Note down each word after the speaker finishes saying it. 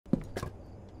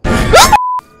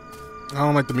I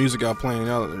don't like the music y'all playing.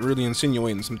 Y'all really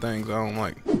insinuating some things I don't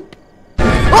like.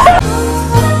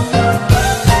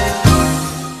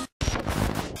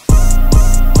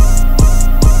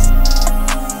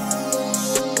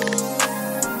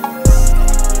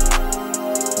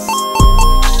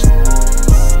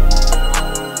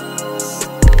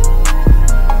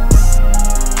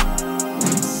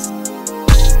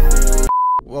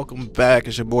 Welcome back,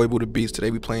 it's your boy Buddha Beats.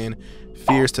 Today we playing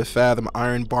Fears to Fathom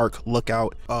Ironbark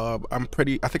Lookout. I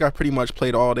think I pretty much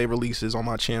played all their releases on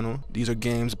my channel. These are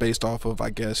games based off of, I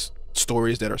guess,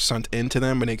 stories that are sent into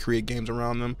them and they create games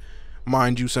around them.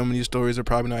 Mind you, some of these stories are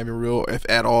probably not even real, if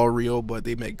at all real, but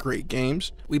they make great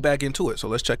games. We back into it, so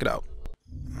let's check it out.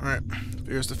 Alright,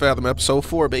 Fears to Fathom episode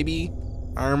 4, baby.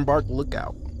 Ironbark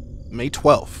Lookout. May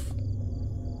 12th.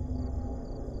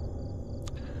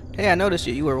 Hey, I noticed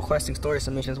you were requesting story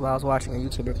submissions while I was watching a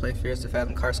YouTuber play Fears to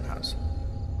Fathom Carson House.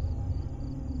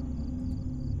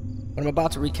 What I'm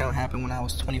about to recount happened when I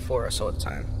was 24 or so at the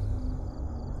time.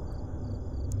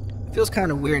 It feels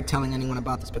kind of weird telling anyone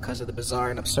about this because of the bizarre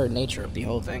and absurd nature of the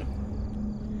whole thing.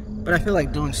 But I feel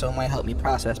like doing so might help me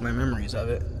process my memories of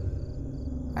it.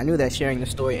 I knew that sharing the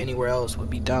story anywhere else would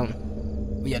be dumb.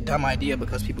 Would be a dumb idea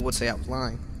because people would say I was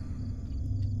lying.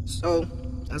 So,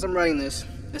 as I'm writing this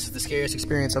is the scariest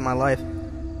experience of my life.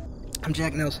 I'm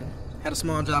Jack Nelson. Had a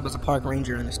small job as a park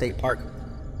ranger in the state park.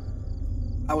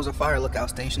 I was a fire lookout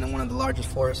station in one of the largest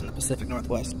forests in the Pacific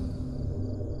Northwest.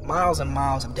 Miles and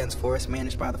miles of dense forest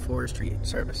managed by the Forestry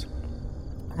Service.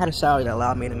 I had a salary that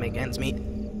allowed me to make ends meet,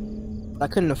 but I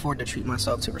couldn't afford to treat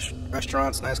myself to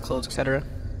restaurants, nice clothes, etc.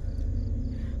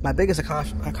 My biggest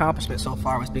accomplishment so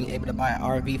far was being able to buy an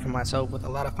RV for myself with a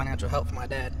lot of financial help from my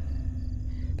dad.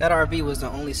 That RV was the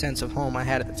only sense of home I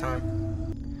had at the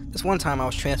time. This one time I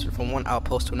was transferred from one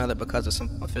outpost to another because of some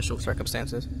official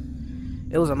circumstances.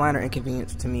 It was a minor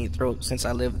inconvenience to me since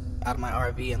I lived out of my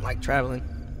RV and liked traveling.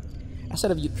 I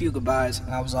said a few goodbyes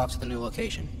and I was off to the new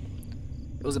location.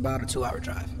 It was about a 2-hour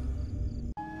drive.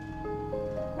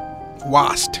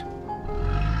 Wast.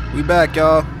 We back,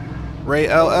 y'all. Ray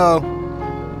LL.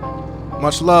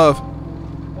 Much love.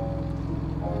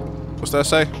 What's that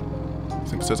say? I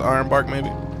think it says Ironbark, maybe.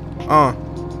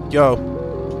 Yo.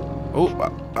 Oh,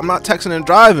 I'm not texting and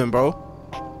driving, bro.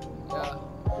 Yeah,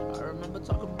 I remember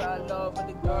talking about love with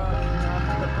the girl. Now I'm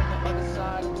on the other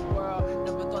side of the world.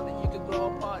 Never thought that you could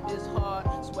grow apart this hard.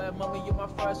 Swear, mommy, you're my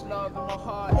first love in my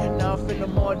heart. Now I'm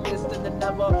feeling more distant than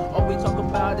ever. All we talk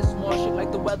about is more shit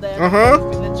like the weather.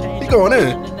 He going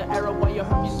in. In the era where you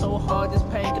hurt me so hard, this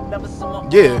pain could never simmer.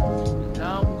 Yeah.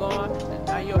 Now I'm gone, and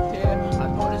now you're here. I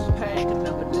know this pain could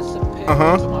never disappear.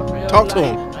 Talk to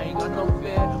him. I ain't got no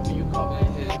fear when you come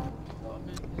in here.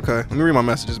 Okay, let me read my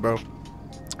messages, bro.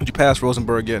 Did you pass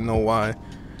Rosenberg yet? No, why?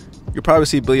 You'll probably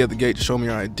see Billy at the gate to show me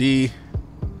your ID.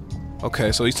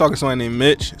 Okay, so he's talking to somebody named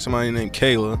Mitch, somebody named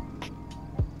Kayla.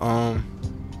 And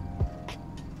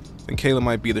Kayla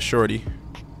might be the shorty.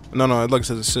 No, it looks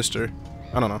like his sister.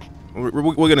 I don't know.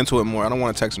 We'll get into it more. I don't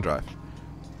want to text and drive.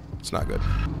 It's not good.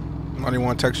 I don't even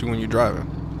want to text you when you're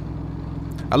driving.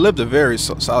 I lived a very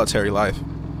solitary life.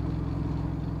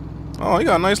 Oh, you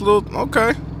got a nice little.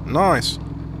 Okay, nice.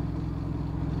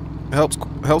 It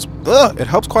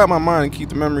helps quiet my mind and keep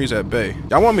the memories at bay.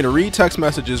 Y'all want me to read text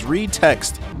messages? Read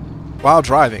text while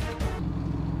driving.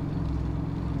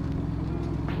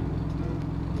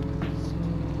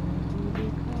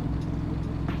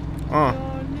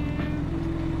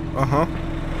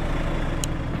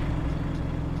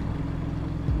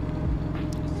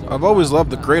 I've always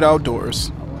loved the great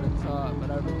outdoors.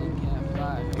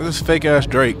 This is fake ass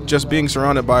Drake. Just being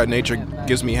surrounded by nature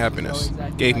gives me happiness.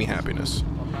 Gave me happiness.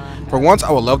 For once,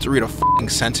 I would love to read a fucking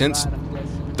sentence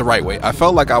the right way. I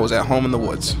felt like I was at home in the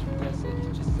woods.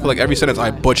 I feel like every sentence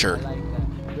I butcher.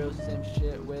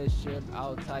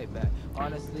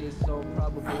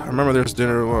 I remember there's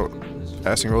dinner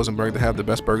asking Rosenberg to have the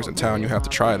best burgers in town. You have to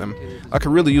try them. I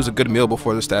could really use a good meal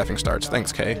before the staffing starts.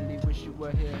 Thanks, Kay.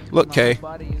 Look, Kay.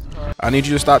 I need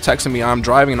you to stop texting me. I'm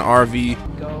driving an RV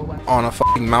on a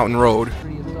fucking mountain road.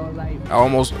 I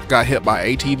almost got hit by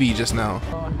ATV just now.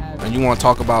 And you want to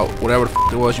talk about whatever the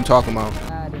f it was you talking about.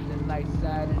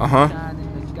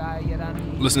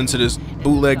 Listening to this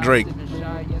bootleg Drake.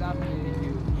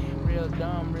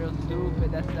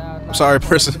 I'm sorry,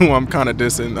 person who I'm kind of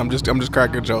dissing. I'm just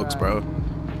cracking jokes, bro.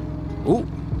 Ooh.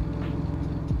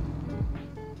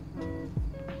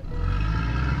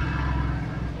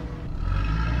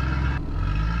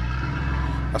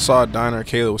 I saw a diner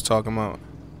Kayla was talking about.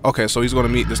 Okay, so he's gonna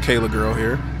meet this Kayla girl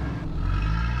here.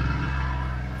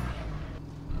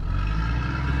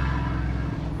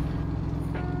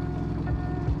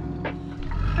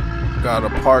 Gotta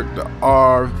park the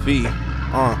RV.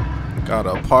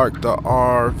 Gotta park the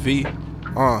RV.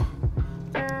 Oh!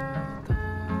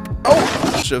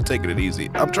 Should have taken it easy.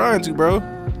 I'm trying to, bro.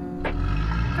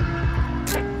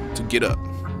 To get up.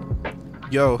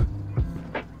 Yo.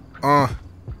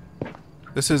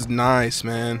 This is nice,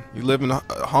 man. You living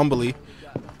humbly.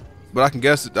 But I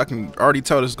can already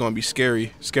tell this is gonna be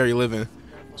scary. Scary living.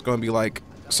 It's gonna be like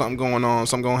something going on,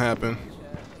 something gonna happen.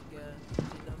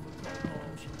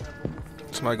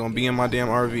 Somebody gonna be in my damn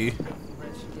RV.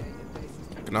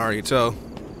 I can already tell.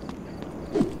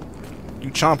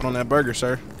 You chomping on that burger,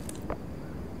 sir.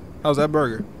 How's that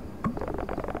burger?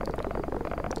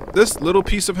 This little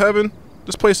piece of heaven,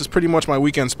 this place is pretty much my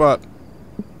weekend spot.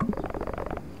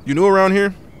 You new around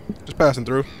here? Just passing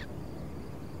through.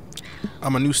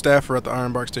 I'm a new staffer at the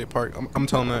Ironbark State Park. I'm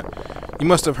telling that. You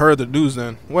must have heard the news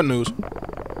then. What news?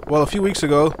 Well, a few weeks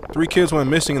ago, 3 kids went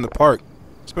missing in the park.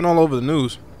 It's been all over the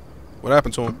news. What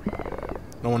happened to them?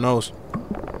 No one knows.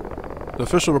 The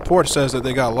official report says that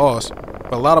they got lost,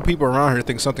 but a lot of people around here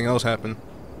think something else happened.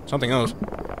 Something else.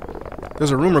 There's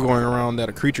a rumor going around that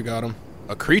a creature got them.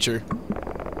 A creature?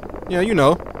 Yeah, you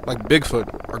know, like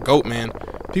Bigfoot or Goat Man.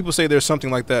 People say there's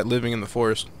something like that living in the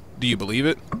forest. Do you believe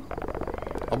it?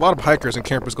 A lot of hikers and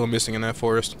campers go missing in that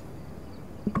forest.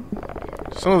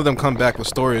 Some of them come back with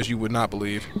stories you would not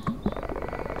believe.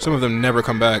 Some of them never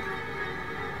come back.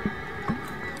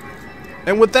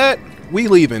 And with that, we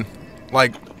leaving.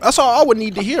 Like, that's all I would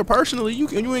need to hear personally. You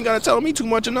ain't gotta tell me too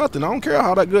much or nothing. I don't care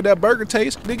how good that burger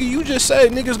tastes. Nigga, you just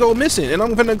said niggas go missing, and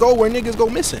I'm gonna go where niggas go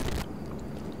missing.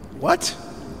 What?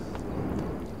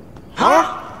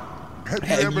 Huh? Have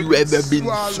you ever been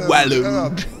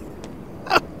swallowed?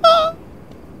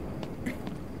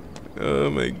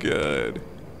 Oh my god.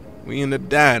 We in the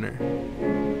diner.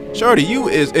 Shorty, you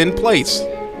is in place.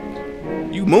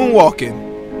 You moonwalking.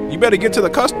 You better get to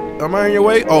the Am I on your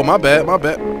way? Oh, my bad, my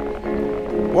bad.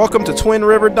 Welcome to Twin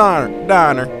River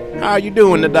Diner. How you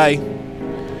doing today?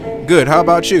 Good, how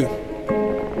about you?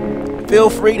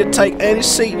 Feel free to take any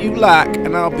seat you like,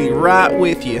 and I'll be right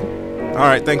with you.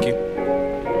 Alright, thank you.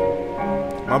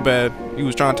 My bad. You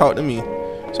was trying to talk to me.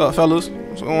 What's up, fellas?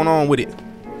 What's going on with it?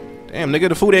 Damn, nigga,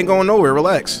 the food ain't going nowhere.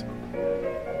 Relax.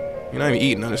 You're not even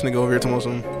eating. This nigga over here talking about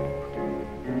some...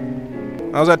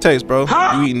 How's that taste, bro?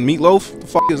 You eating meatloaf? The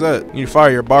fuck is that? You need to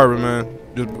fire your barber, man.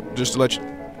 Just to let you...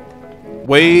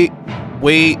 Wait.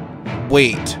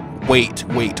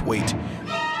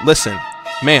 Listen,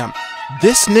 ma'am.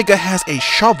 This nigga has a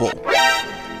shovel.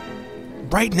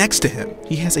 Right next to him.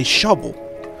 He has a shovel.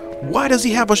 Why does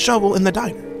he have a shovel in the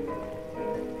diner?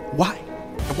 Why?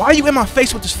 Why are you in my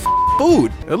face with this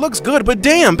food? It looks good, but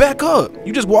damn, back up.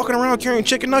 You just walking around carrying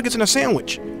chicken nuggets and a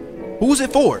sandwich. Who's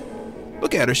it for?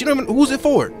 Look at her. She don't even... Who's it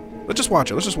for? Let's just watch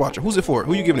her. Let's just watch her. Who's it for?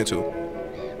 Who you giving it to?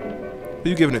 Who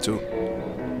you giving it to?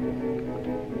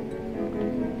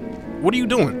 What are you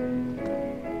doing?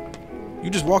 You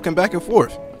just walking back and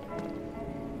forth.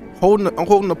 I'm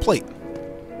holding the plate.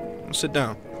 Sit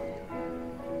down.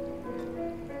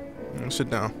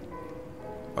 Sit down.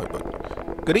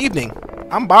 Good evening.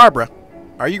 I'm Barbara.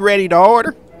 Are you ready to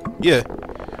order? Yeah.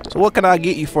 So what can I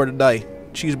get you for today?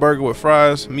 Cheeseburger with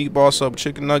fries, meatball sub,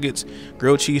 chicken nuggets,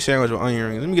 grilled cheese sandwich with onion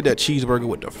rings. Let me get that cheeseburger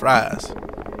with the fries.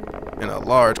 And a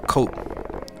large Coke.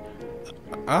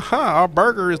 Our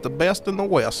burger is the best in the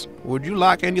West. Would you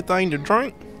like anything to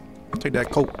drink? Take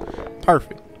that Coke.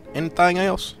 Perfect. Anything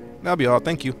else? That'll be all.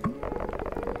 Thank you.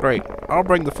 Great. I'll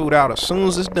bring the food out as soon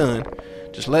as it's done.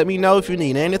 Just let me know if you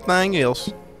need anything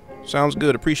else. Sounds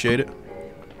good. Appreciate it.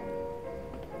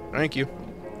 Thank you.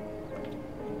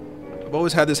 I've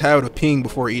always had this habit of peeing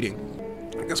before eating.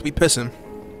 I guess we pissing.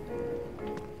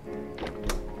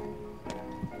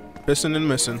 Pissing and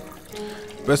missing.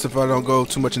 Best if I don't go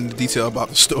too much into detail about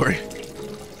the story.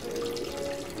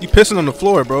 You pissing on the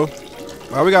floor, bro.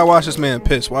 Why we gotta watch this man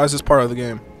piss? Why is this part of the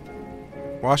game?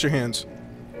 Wash your hands.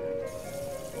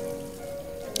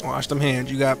 Wash them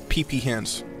hands. You got pee-pee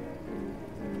hands.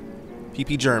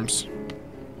 Pee-pee germs.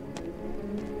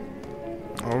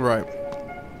 Alright.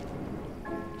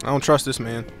 I don't trust this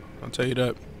man. I'll tell you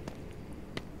that.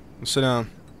 Let's sit down.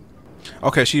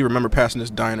 Okay, she remembered passing this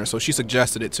diner, so she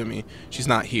suggested it to me. She's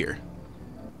not here.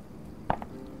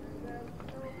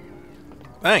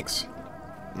 Thanks.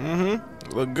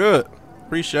 Look good.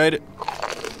 Appreciate it.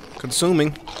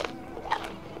 Consuming.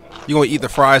 You gonna eat the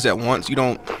fries at once? You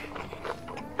don't...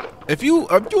 If you're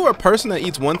a person that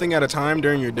eats one thing at a time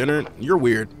during your dinner, you're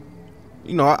weird.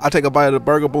 You know, I take a bite of the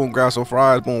burger, boom, grab some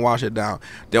fries, boom, wash it down.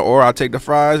 Then, or I take the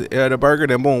fries, the burger,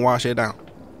 then boom, wash it down.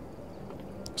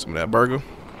 Some of that burger.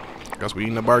 Guess we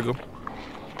eating the burger.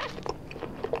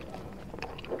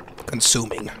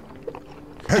 Consuming.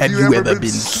 Have you ever been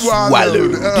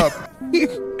swallowed up?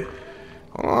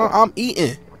 I'm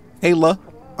eating. Ayla,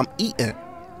 I'm eating.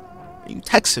 You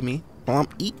texting me while I'm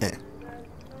eating.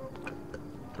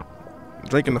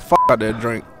 Drinking the fuck out that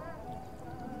drink.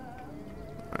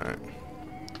 Alright.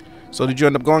 So did you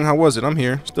end up going? How was it? I'm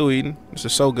here. Still eating. This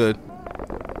is so good.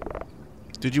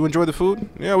 Did you enjoy the food?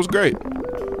 Yeah, it was great.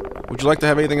 Would you like to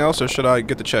have anything else, or should I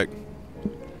get the check?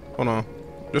 Hold on.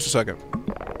 Just a second.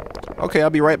 Okay, I'll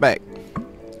be right back.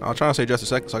 I'll try to say just a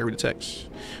second so I can read the text.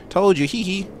 Told you, hee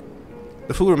hee.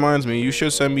 The food reminds me, you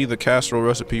should send me the casserole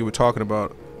recipe you were talking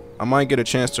about. I might get a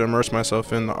chance to immerse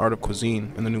myself in the art of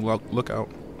cuisine in the new lookout.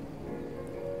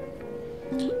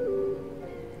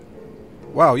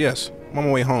 Wow, yes. I'm on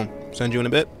my way home. Send you in a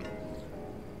bit.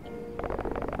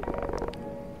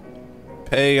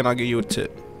 Pay and I'll give you a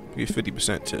tip. Give you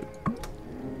 50% tip.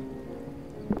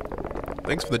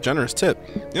 Thanks for the generous tip.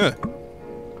 Yeah.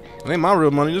 It ain't my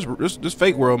real money, this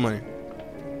fake world money.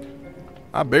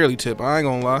 I barely tip, I ain't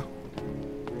gonna lie.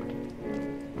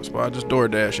 That's why I just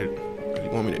DoorDash it. Cause you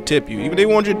want me to tip you. Even they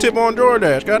want you to tip on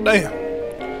DoorDash, goddamn.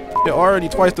 They're already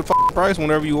twice the fucking price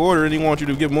whenever you order and they want you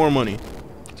to give more money.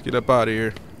 Let's get up out of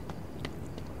here.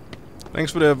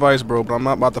 Thanks for the advice, bro, but I'm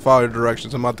not about to follow the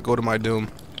directions. I'm about to go to my doom.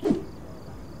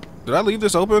 Did I leave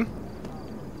this open?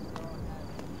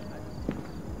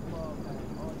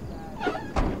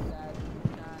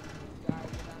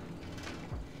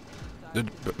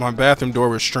 My bathroom door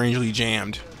was strangely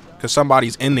jammed. Because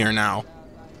somebody's in there now.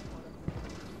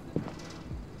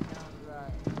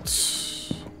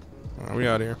 Alright, we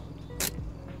out here.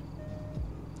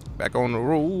 Back on the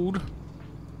road.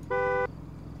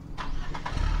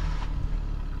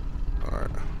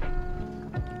 Alright.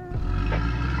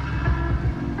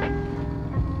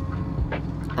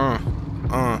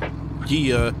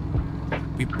 Yeah.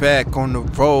 We back on the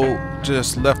road.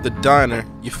 Just left the diner.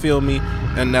 You feel me?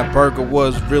 And that burger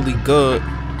was really good.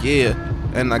 Yeah.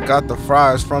 And I got the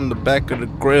fries from the back of the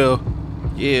grill.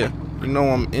 Yeah. You know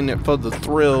I'm in it for the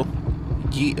thrill.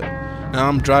 Yeah. Now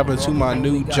I'm driving to my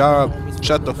new job.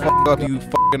 Shut the fuck up, you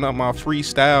fucking up my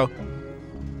freestyle.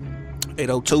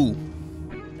 802.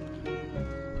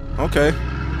 Okay.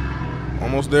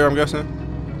 Almost there, I'm guessing.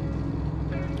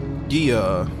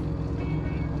 Yeah.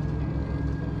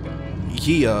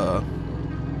 Yeah.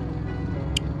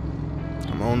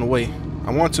 I'm on the way. I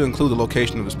want to include the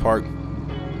location of this park.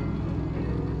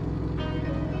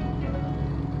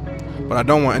 But I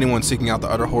don't want anyone seeking out the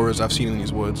other horrors I've seen in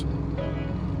these woods.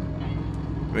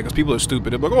 Because people are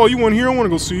stupid. They're like, oh, you want here? I want to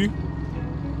go see.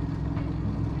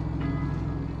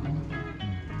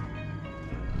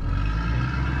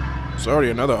 There's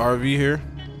already another RV here.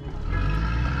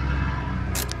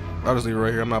 I'll just leave it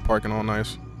right here. I'm not parking all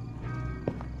nice.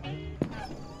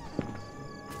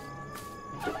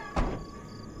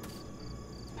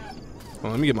 Oh,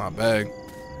 let me get my bag.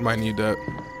 Might need that.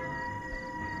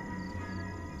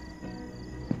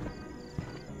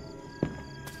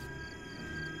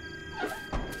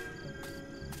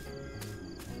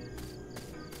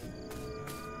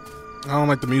 I don't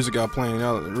like the music out playing.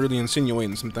 Y'all really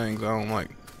insinuating some things I don't like.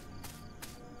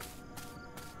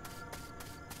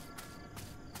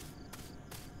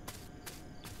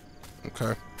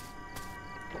 Okay.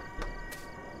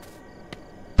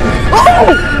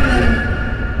 Oh!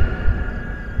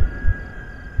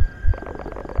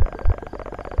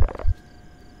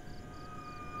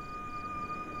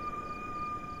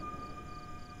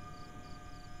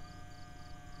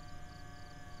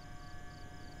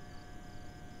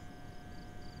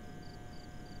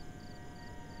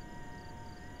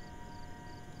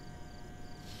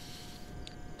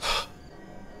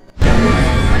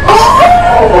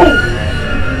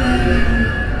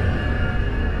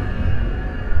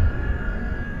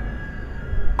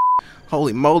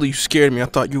 Holy moly, you scared me. I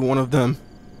thought you were one of them.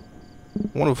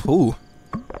 One of who?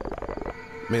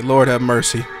 May Lord have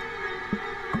mercy.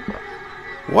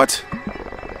 What?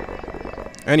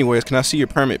 Anyways, can I see your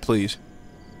permit, please?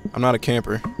 I'm not a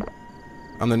camper.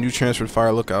 I'm the new transferred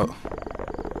fire lookout.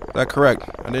 Is that correct?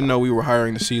 I didn't know we were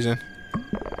hiring this season.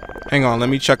 Hang on, let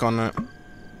me check on that.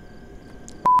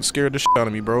 Scared the shit out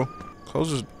of me, bro.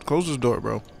 Close this door,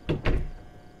 bro.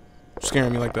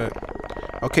 Scaring me like that.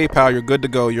 Okay, pal, you're good to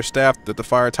go. You're staffed at the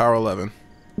Fire Tower 11.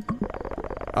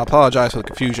 I apologize for the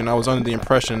confusion. I was under the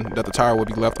impression that the tower would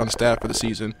be left unstaffed for the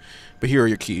season. But here are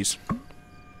your keys.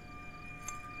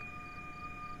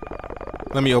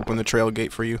 Let me open the trail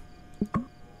gate for you.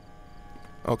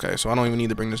 Okay, so I don't even need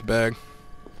to bring this bag.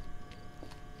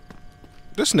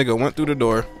 This nigga went through the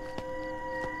door.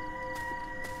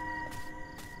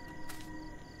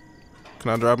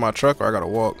 Can I drive my truck or I gotta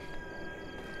walk?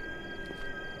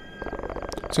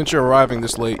 Since you're arriving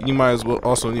this late, you might as well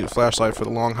also need a flashlight for the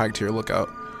long hike to your lookout.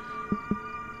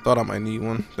 Thought I might need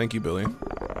one. Thank you, Billy.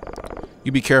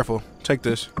 You be careful. Take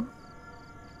this.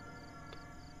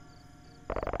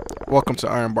 Welcome to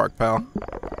Ironbark, pal.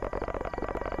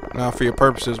 Now, for your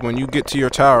purposes, when you get to your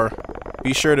tower,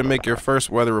 be sure to make your first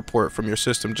weather report from your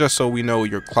system just so we know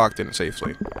you're clocked in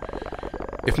safely.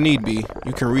 If need be,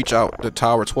 you can reach out to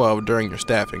Tower 12 during your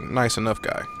staffing. Nice enough,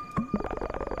 guy.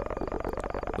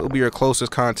 He'll be your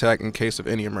closest contact in case of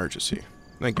any emergency.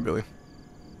 Thank you, Billy.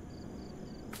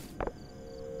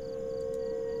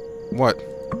 What?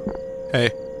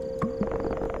 Hey.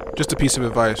 Just a piece of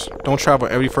advice. Don't travel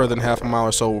any further than half a mile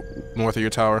or so north of your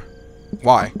tower.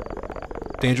 Why?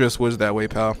 Dangerous woods that way,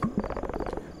 pal.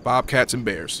 Bobcats and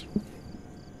bears.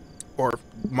 Or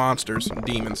monsters and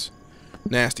demons.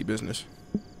 Nasty business.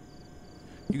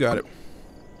 You got it.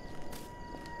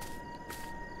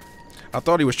 I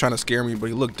thought he was trying to scare me, but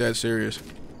he looked dead serious.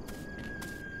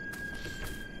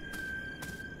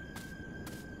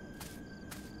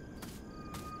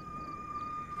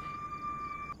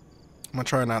 I'm gonna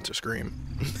try not to scream.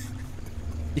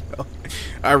 Yo,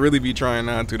 I really be trying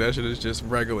not to. That shit is just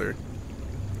regular.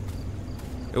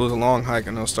 It was a long hike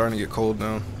and it was starting to get cold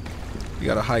now. You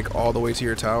gotta hike all the way to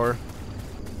your tower.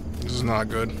 This is not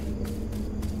good.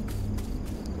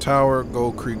 Tower,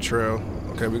 Gold Creek Trail.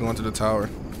 Okay, we're going to the tower.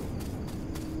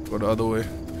 Go the other way.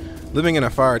 Living in a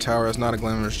fire tower is not a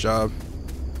glamorous job.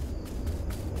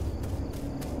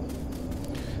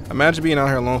 Imagine being out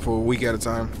here alone for a week at a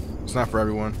time. It's not for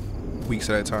everyone. Weeks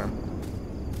at a time.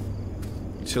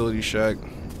 Utility shack.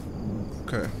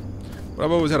 Okay. But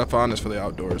I've always had a fondness for the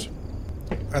outdoors.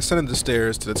 I ascended the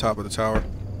stairs to the top of the tower.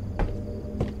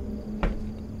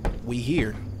 We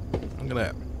here. Look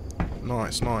at that.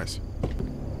 Nice, nice.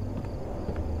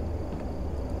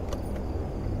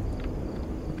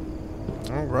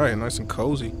 Alright, nice and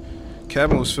cozy.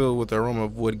 Cabin was filled with the aroma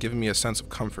of wood, giving me a sense of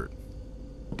comfort.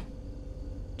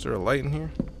 Is there a light in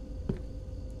here?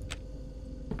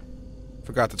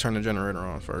 Forgot to turn the generator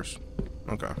on first.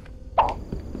 Okay. Oh,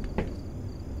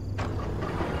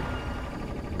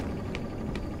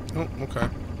 okay.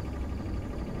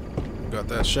 Got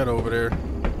that shed over there.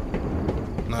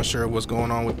 Not sure what's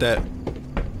going on with that.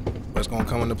 But it's gonna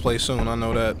come into play soon, I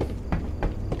know that.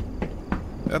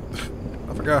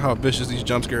 I forgot how vicious these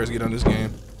jump scares get on this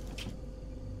game.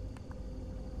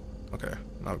 Okay,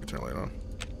 now we can turn the light on.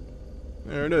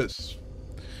 There it is.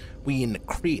 We in the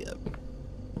crib.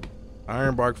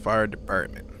 Ironbark Fire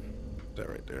Department. That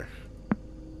right there.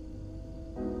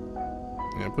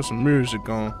 Yeah, put some music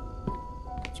on.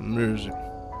 Some music.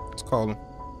 Let's call them.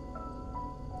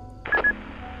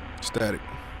 Static.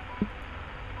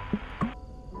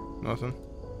 Nothing.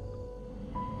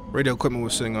 Radio equipment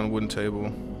was sitting on a wooden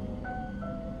table.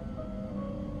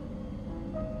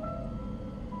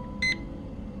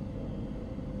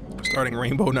 Starting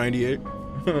Rainbow 98.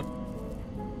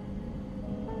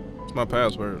 It's my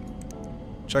password.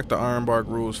 Check the Ironbark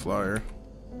rules flyer.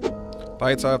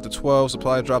 Lights out after 12.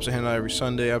 Supply drops a handout every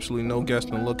Sunday. Absolutely no guest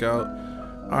on the lookout.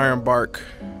 Ironbark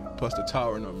plus the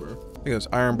tower number. I think it's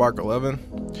Ironbark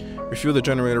 11. Refuel the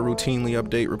generator routinely.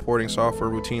 Update reporting software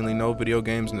routinely. No video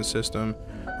games in the system.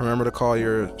 Remember to call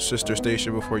your sister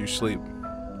station before you sleep.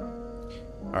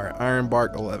 Alright,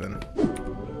 Ironbark 11.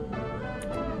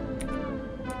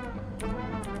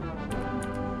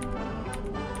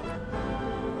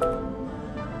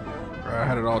 I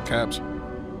had it all caps.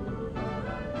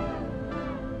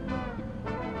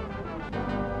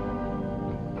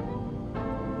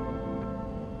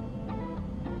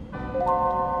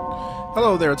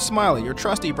 Hello there, it's Smiley, your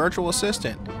trusty virtual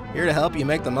assistant. Here to help you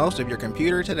make the most of your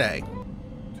computer today.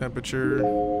 Temperature.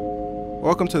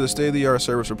 Welcome to the state-of-the-art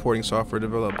service reporting software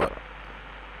developed by...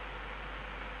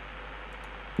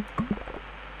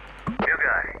 New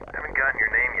guy, haven't gotten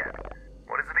your name yet.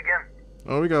 What is it again?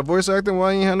 Oh, we got voice acting?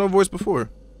 Why ain't had no voice before?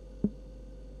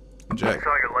 Jack. I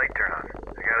saw your light turn on.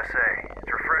 I gotta say,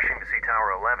 it's refreshing to see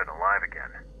Tower 11 alive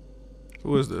again.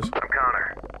 Who is this? I'm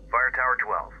Connor. Fire Tower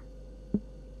 12.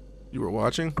 You were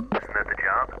watching? Isn't that the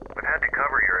job? But had to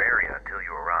cover your area until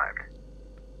you arrived.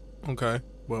 Okay.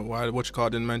 Well, why? What you call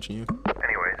didn't mention you?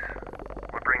 Anyways,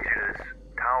 what brings you to this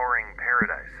towering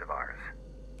paradise of ours?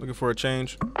 Looking for a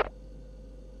change?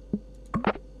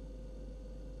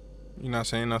 You're not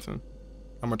saying nothing.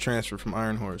 I'm a transfer from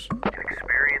Iron Horse. An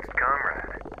experienced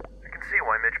comrade. I can see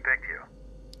why Mitch picked you.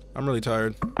 I'm really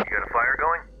tired. You got a fire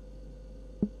going?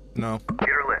 No. Get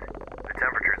her lit. The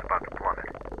temperature's about to plummet.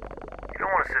 You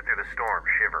don't want to sit through the storm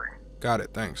shivering. Got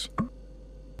it, thanks.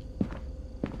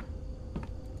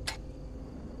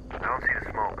 I don't see the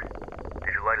smoke.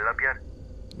 Did you light it up yet?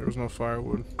 There was no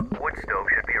firewood. Wood stove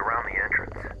should be around the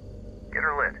entrance. Get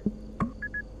her lit.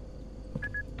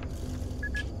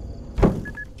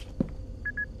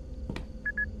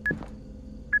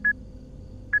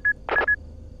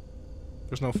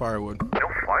 There's no firewood. No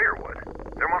firewood?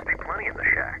 There must be plenty in the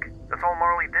shack. That's all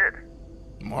Marley did.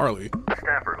 Marley? The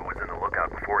staffer who was in the lookout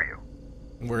before you.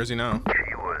 Where is he now?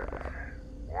 She was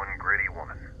one gritty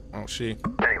woman. Oh, she.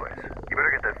 Anyways, you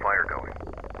better get that fire going.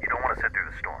 You don't want to sit through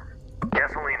the storm.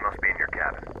 Gasoline must be in your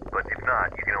cabin, but if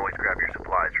not, you can always grab your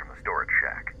supplies from the storage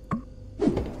shack.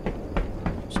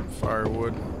 Some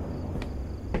firewood.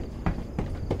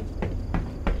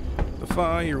 The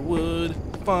firewood.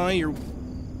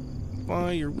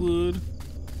 Firewood.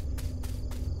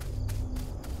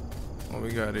 What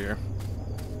we got here?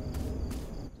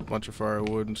 A bunch of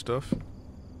firewood and stuff.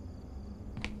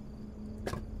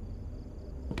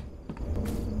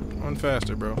 Run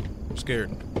faster, bro. I'm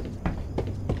scared.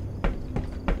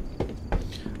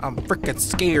 I'm freaking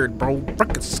scared, bro.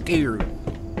 Freaking scared.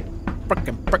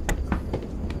 Freaking.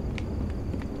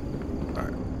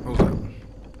 Alright, what was that?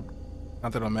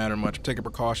 Not that it'll matter much. I'm taking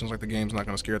precautions like the game's not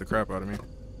gonna scare the crap out of me.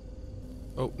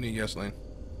 Oh, need gasoline.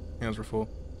 Hands were full.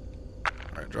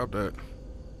 Alright, drop that.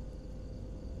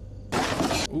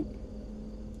 Ooh.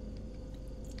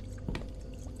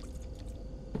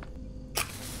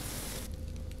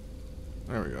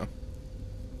 There we go.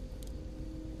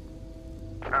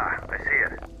 Ah, I see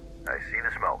it. I see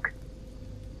the smoke.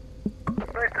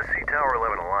 Nice to see Tower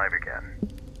 11 alive again.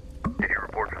 Did you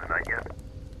report for the night yet?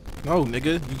 No,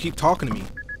 nigga. You keep talking to me.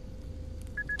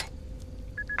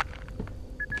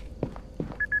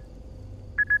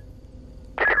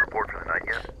 Did you report for the night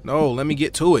yet? No, let me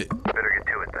get to it. Better get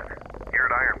to it then. Here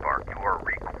at Ironbark, you are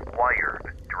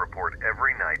required to report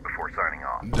every night before signing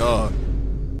off. Duh.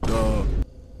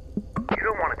 You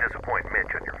don't want to disappoint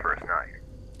Mitch on your first night.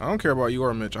 I don't care about you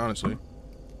or Mitch, honestly.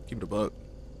 Keep it a buck.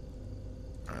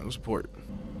 Alright, let's report.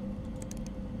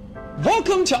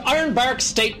 Welcome to Ironbark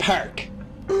State Park.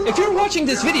 If you're watching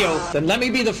this video, then let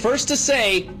me be the first to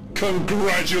say,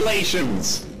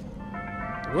 congratulations!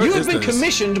 What You is have been this?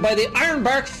 commissioned by the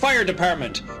Ironbark Fire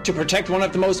Department to protect one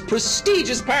of the most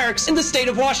prestigious parks in the state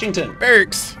of Washington.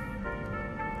 Barracks.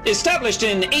 Established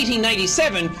in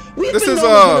 1897, we have This been is,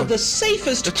 known as one of the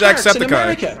safest it's parks in Jacksepticeye.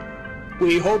 America.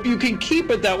 We hope you can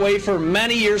keep it that way for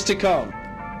many years to come.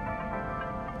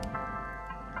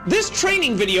 This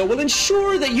training video will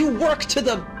ensure that you work to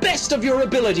the best of your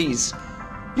abilities.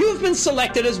 You have been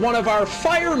selected as one of our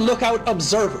fire lookout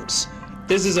observers.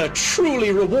 This is a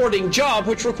truly rewarding job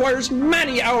which requires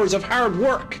many hours of hard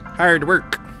work. Hard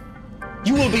work.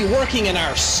 You will be working in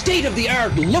our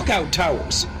state-of-the-art lookout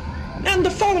towers. And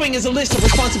the following is a list of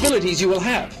responsibilities you will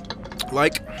have.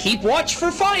 Like, Keep watch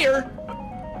for fire.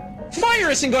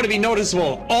 Fire isn't going to be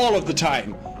noticeable all of the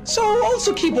time, so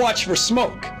also keep watch for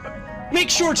smoke. Make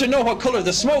sure to know what color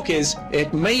the smoke is.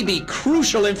 It may be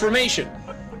crucial information.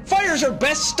 Fires are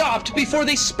best stopped before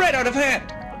they spread out of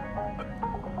hand.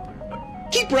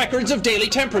 Keep records of daily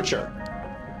temperature.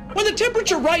 When the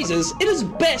temperature rises, it is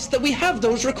best that we have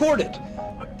those recorded.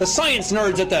 The science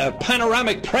nerds at the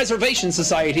Panoramic Preservation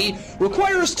Society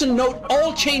require us to note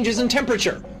all changes in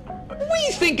temperature.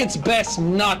 We think it's best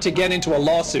not to get into a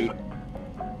lawsuit.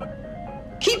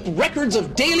 Keep records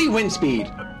of daily wind speed.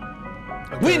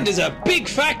 Wind is a big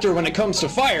factor when it comes to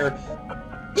fire.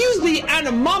 Use the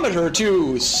anemometer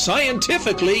to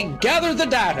scientifically gather the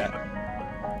data.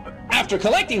 After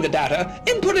collecting the data,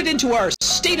 input it into our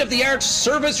state-of-the-art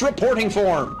service reporting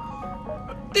form.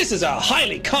 This is a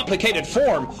highly complicated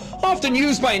form, often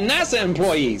used by NASA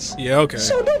employees. yeah, okay.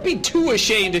 So don't be too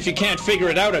ashamed if you can't figure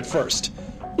it out at first.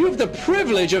 You have the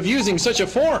privilege of using such a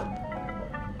form.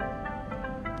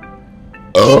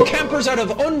 Keep campers out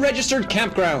of unregistered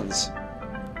campgrounds.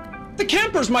 The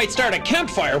campers might start a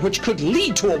campfire which could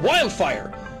lead to a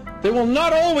wildfire. They will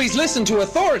not always listen to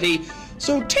authority,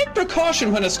 so take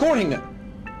precaution when escorting them.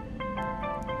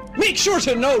 Make sure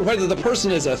to note whether the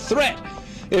person is a threat.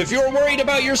 If you're worried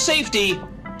about your safety,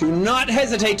 do not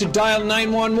hesitate to dial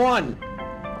 911.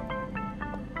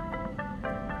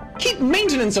 Keep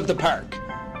maintenance of the park.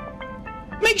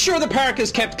 Make sure the park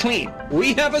is kept clean.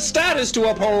 We have a status to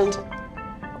uphold.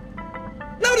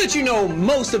 Now that you know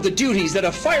most of the duties that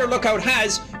a fire lookout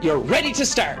has, you're ready to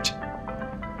start.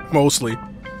 Mostly.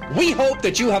 We hope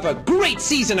that you have a great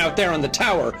season out there on the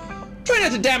tower. Try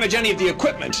not to damage any of the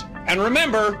equipment. And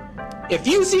remember, if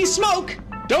you see smoke,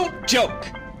 don't joke.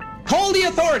 Call the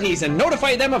authorities and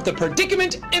notify them of the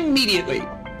predicament immediately.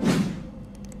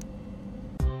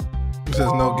 It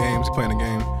says no games, playing a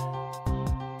game.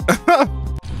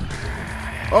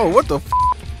 Oh, what the f?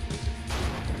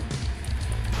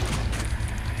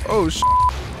 Oh, sh.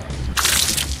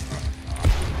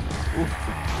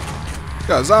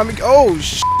 Got a zombie. Oh,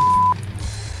 sh.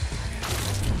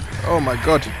 Oh my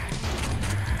god.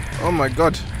 Oh my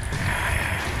god.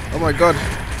 Oh my god.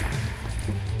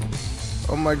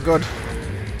 Oh my god.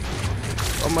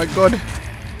 Oh my god.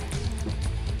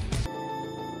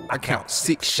 I count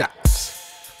 6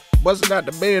 shots. Busting out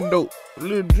the bando.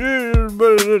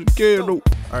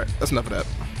 Alright, that's enough of that.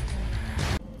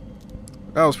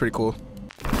 That was pretty cool.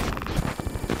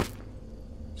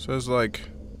 Says like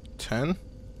 10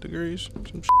 degrees.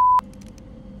 Some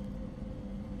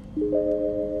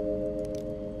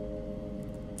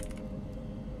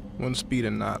wind speed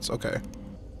and knots. Okay.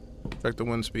 Check the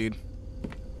wind speed.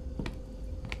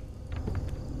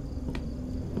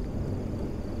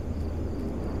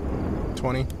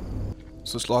 $20.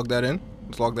 So let's log that in.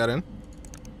 Let's log that in.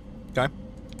 Okay.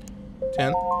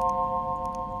 10.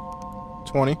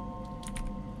 20.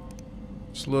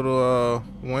 Just a little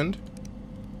wind.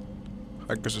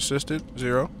 Hikers assisted.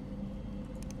 0.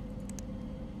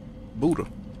 Buddha.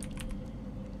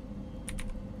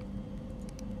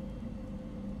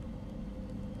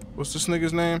 What's this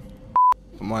nigga's name?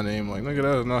 My name, like, nigga,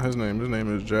 that is not his name. His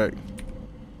name is Jack.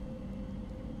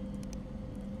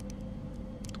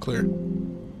 Clear.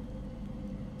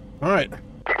 Alright.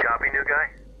 You copy, new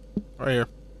guy? Right here.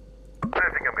 I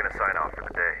think I'm gonna sign off for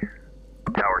the day.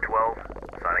 Tower 12,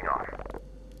 signing off.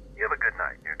 You have a good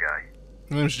night, new guy.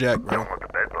 My name's Jack, bro. Don't let the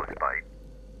bedbugs bite.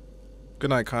 Good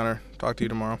night, Connor. Talk to you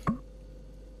tomorrow.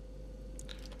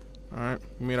 Alright,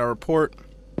 we made our report.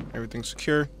 Everything's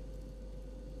secure.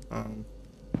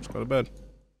 Let's go to bed.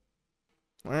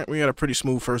 Alright, we had a pretty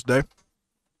smooth first day.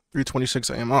 3:26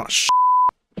 a.m. Oh, sh**.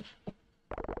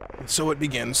 And so it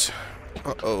begins.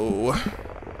 Uh-oh.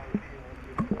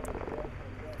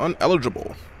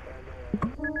 Uneligible.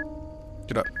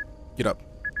 Get up. Get up.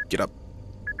 Get up.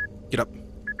 Get up.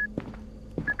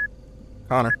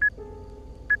 Connor.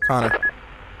 Connor.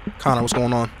 Connor, what's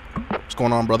going on? What's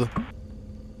going on, brother?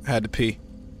 I had to pee.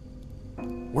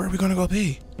 Where are we gonna go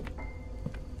pee?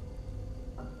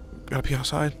 Gotta pee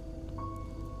outside.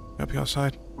 Gotta pee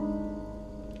outside.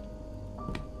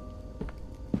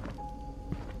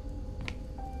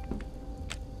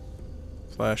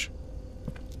 Flash.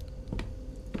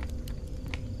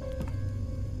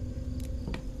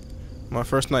 My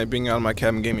first night being out of my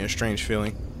cabin gave me a strange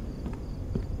feeling.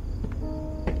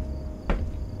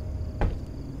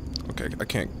 Okay, I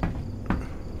can't.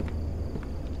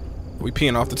 We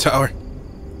peeing off the tower.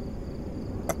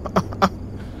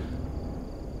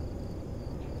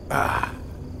 Ah,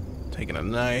 taking a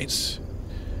nice.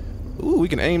 Ooh, we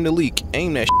can aim the leak.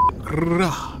 Aim that.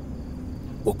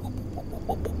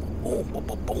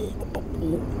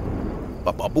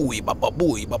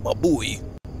 Booey.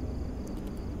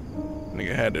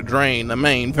 Nigga had to drain the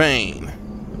main vein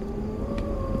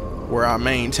where I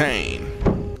maintain.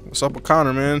 What's up with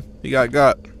Connor, man? He got.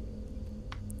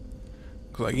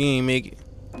 Looks like he ain't make it.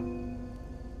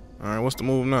 Alright, what's the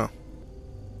move now?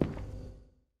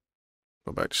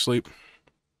 Go back to sleep.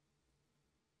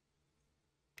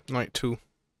 Night 2.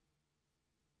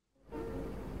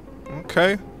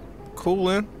 Okay.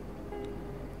 Coolin'.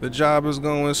 The job is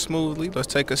going smoothly. Let's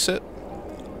take a sip.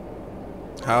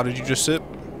 How did you just sip?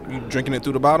 You drinking it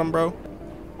through the bottom, bro?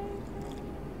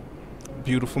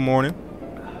 Beautiful morning.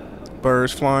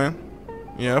 Birds flying.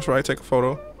 Yeah, that's right. Take a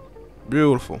photo.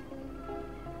 Beautiful.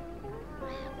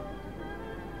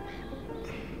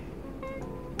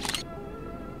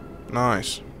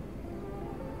 Nice.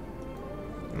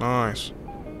 Nice.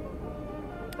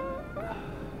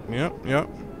 Yep.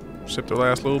 Sip the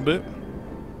last little bit.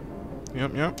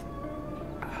 Yep.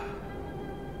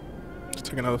 Let's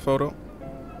take another photo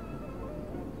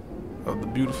of the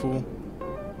beautiful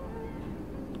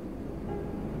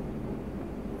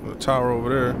tower over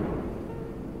there.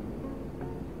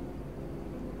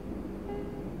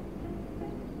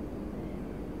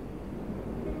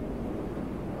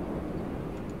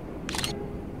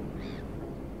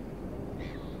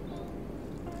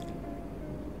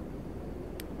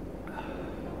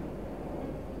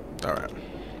 All right.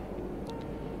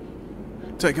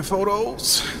 Taking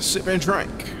photos, sip and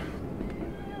drink.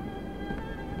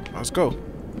 Let's go.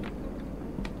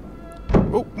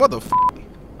 Oh, motherfucker.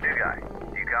 New guy,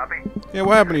 do you copy? Yeah,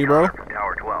 what happened to you, bro? From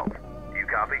Tower 12. Do you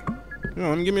copy? You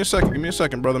know, give me a second. Give me a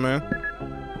second, brother, man.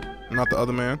 Not the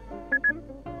other man.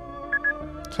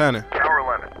 Tanner. Tower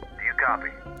 11. Do you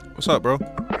copy? What's up, bro? Son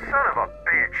of a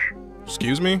bitch.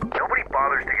 Excuse me? Nobody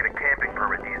bothers to get a camping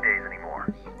permit these days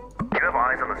anymore. Do you have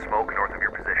eyes on the smoke north of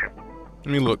your position?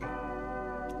 Let me look.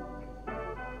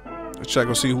 Let's check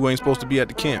and see who ain't supposed to be at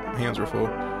the camp. Hands are full.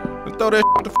 Let's throw that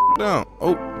the f down.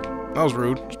 Oh, that was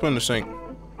rude. Just put it in the sink.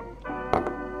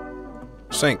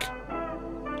 Sink.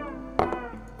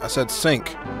 I said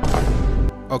sink.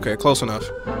 Okay, close enough.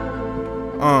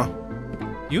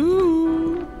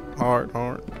 You hard.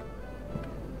 Oh,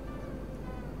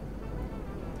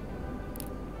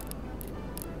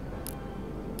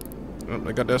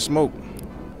 they got that smoke.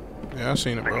 Yeah, I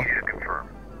seen it, I bro. need you to confirm.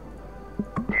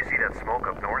 Do you see that smoke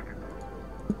up north?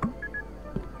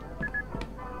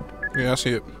 Yeah, I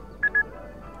see it.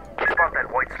 You spot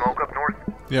that white smoke up north?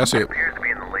 Yeah, I see It it. appears to be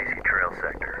in the Lacey Trail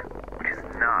sector, which is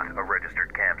not a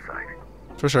registered campsite.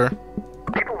 For sure.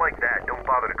 People like that don't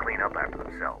bother to clean up after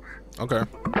themselves. Okay.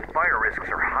 Fire risks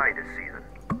are high this season.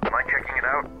 Mind checking it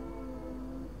out?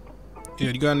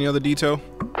 Yeah, you got any other detail?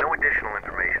 No additional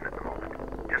information at the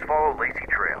moment. Just follow Lacey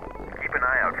Trail. Keep an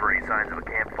eye out for any signs of a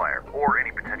campfire or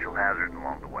any potential hazards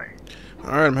along the way.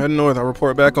 Alright, I'm heading north. I'll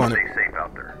report back on it. Stay safe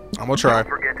out there. I'm gonna try. Don't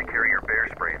forget to carry your bear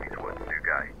spray in these woods, new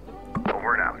guy.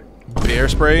 Over and out. Bear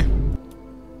spray?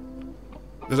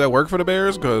 Does that work for the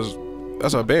bears? Because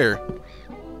that's a bear.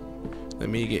 Let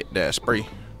me get that spray.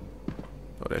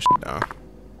 Throw that shit down.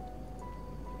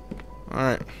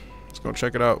 Alright, let's go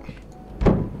check it out.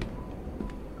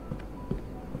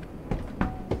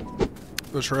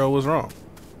 The trail was wrong.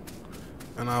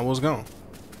 And I was gone.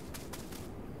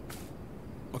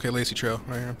 Okay, Lacey Trail,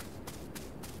 right here.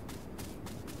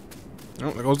 Oh,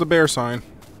 there goes the bear sign.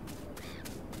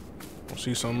 We'll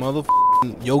see some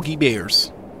motherfucking Yogi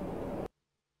Bears.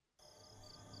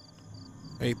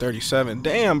 8:37.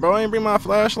 Damn, bro, I ain't bring my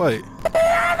flashlight.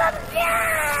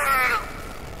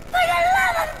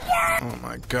 Oh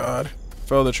my god.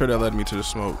 Follow the trail that led me to the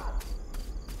smoke.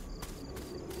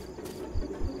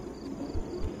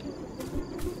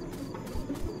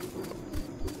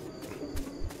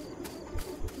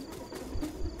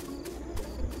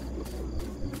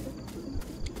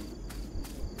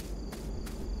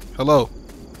 Hello.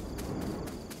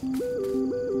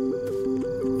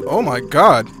 Oh my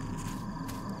god.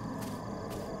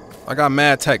 I got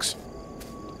mad texts.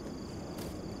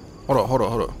 Hold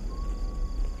on.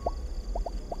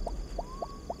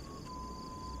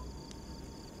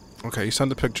 Okay, he sent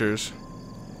the pictures.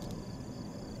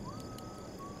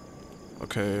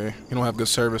 Okay, he don't have good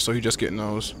service, so he just getting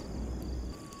those.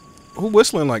 Who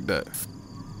whistling like that?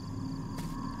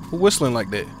 Who whistling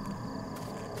like that?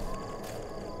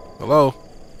 Hello?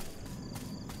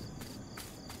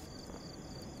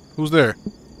 Who's there?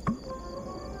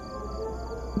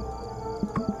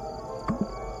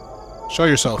 Show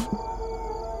yourself.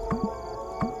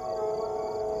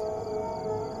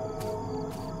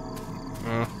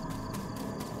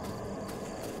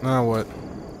 Now what?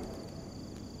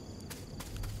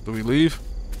 Do we leave?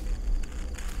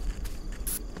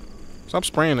 Stop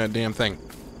spraying that damn thing.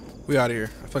 We out of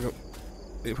here. I feel like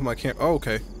they put my camp. Oh,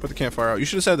 okay. Put the campfire out. You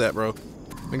should have said that, bro.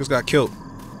 Niggas got killed.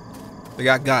 They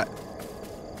got.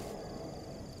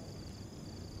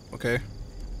 Okay.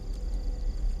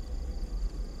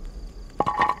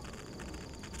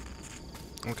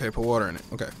 Okay, put water in it.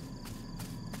 Okay.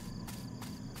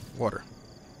 Water.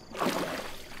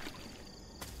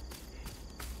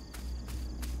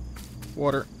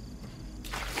 Water.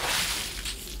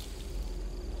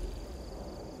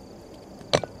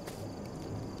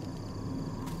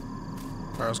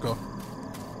 Alright, let's go.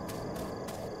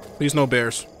 Please no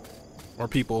bears. Or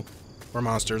people. Or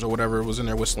monsters. Or whatever was in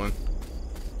there whistling.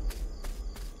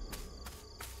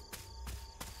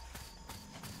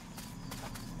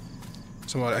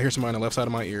 Somebody, I hear somebody on the left side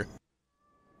of my ear.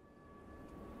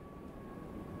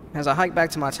 As I hiked back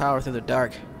to my tower through the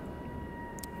dark,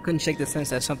 I couldn't shake the sense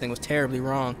that something was terribly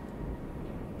wrong.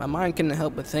 My mind couldn't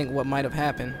help but think what might have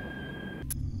happened.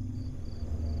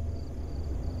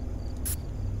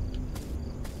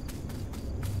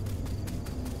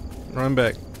 Run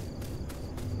back.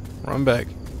 Run back.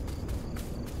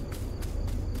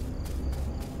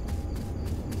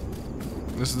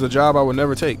 This is a job I would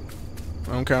never take.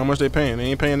 I don't care how much they paying. They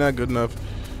ain't paying that good enough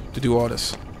to do all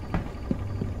this.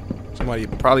 Somebody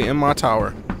probably in my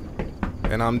tower.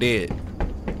 And I'm dead.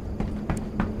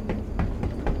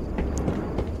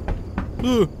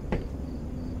 Ugh.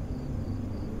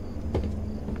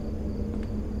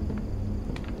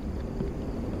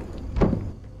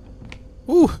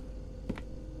 Ooh.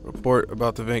 Report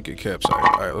about the vacant campsite.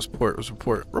 Alright, let's report. Let's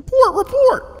report.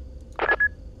 Report!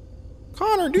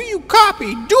 Connor, do you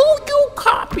copy? Do you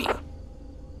copy?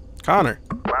 Connor.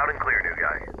 Loud and clear, new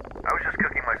guy. I was just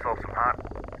cooking myself some hot...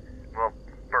 Well,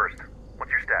 first,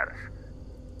 what's your status?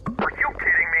 Are you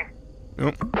kidding me?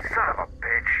 Yep. Son of a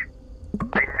bitch.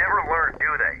 They never learn,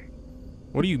 do they?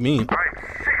 What do you mean? I'm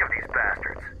sick of these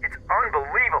bastards. It's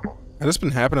unbelievable. Has this been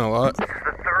happening a lot? This is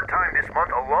the third time this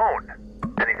month alone.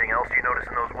 Anything else you notice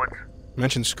in those woods?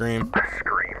 Mention Scream. A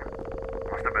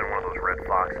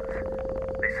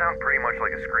They sound pretty much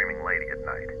like a screaming lady at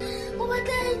night. Oh my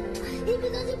god!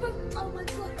 Oh my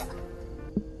god!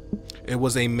 It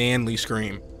was a manly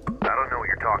scream. I don't know what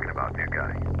you're talking about, new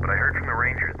guy, but I heard from the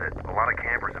rangers that a lot of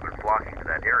campers have been flocking to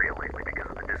that area lately because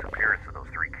of the disappearance of those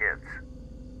 3 kids.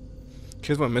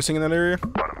 Kids went missing in that area?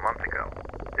 About a month ago,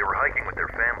 they were hiking with their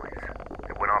families.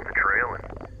 They went off the trail and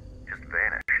just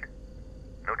vanished.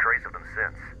 No trace of them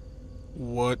since.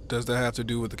 What does that have to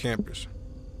do with the campers?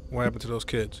 What happened to those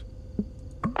kids?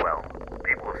 Well,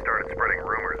 people have started spreading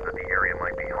rumors that the area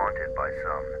might be haunted by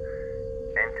some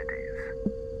entities.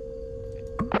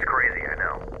 It's crazy, I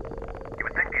know. You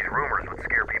would think these rumors would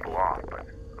scare people off, but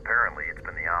apparently it's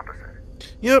been the opposite.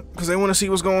 Yep, because they want to see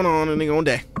what's going on and they're going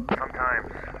to die.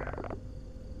 Sometimes,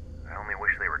 I only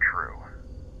wish they were true.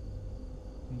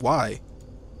 Why?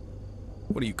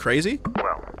 What are you, crazy?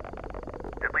 Well,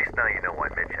 at least now you know why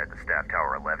Mitch had to staff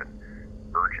Tower 11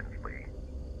 urgently.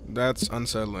 That's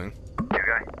unsettling. You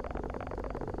guy?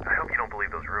 I hope you don't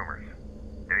believe those rumors.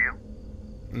 Do you?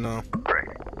 No. Great.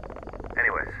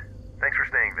 Anyways, thanks for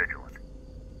staying vigilant.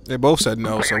 They both said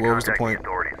no, I so gotta what was the contact point?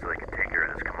 authorities so they can take care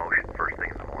of this commotion first thing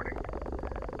in the morning.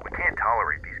 We can't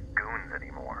tolerate these goons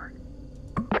anymore.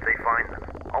 If they find them,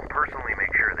 I'll personally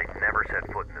make sure they never set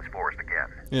foot in this forest again.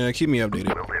 Yeah, keep me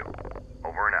updated. Will do.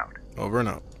 Over and out. Over and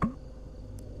out.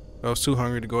 I was too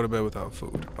hungry to go to bed without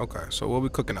food. Okay, so what we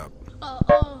cooking up?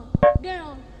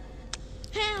 Down.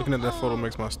 Looking at that photo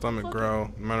makes my stomach growl.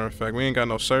 Matter of fact, we ain't got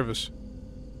no service.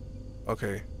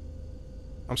 Okay.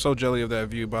 I'm so jelly of that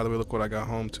view. By the way, look what I got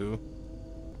home to.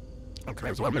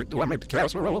 Okay, so do I make the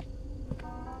casserole?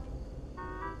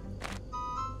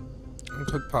 I'm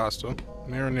cook pasta.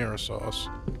 Marinara sauce.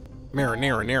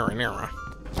 Marinara.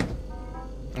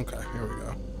 Okay, here we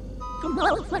go.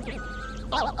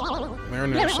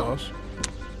 Marinara sauce.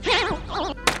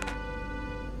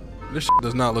 This shit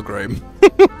does not look right.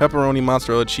 Pepperoni,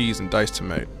 mozzarella cheese, and diced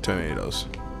tomatoes.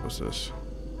 What's this?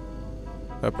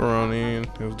 Pepperoni,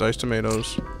 it was diced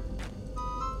tomatoes.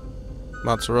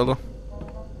 Mozzarella.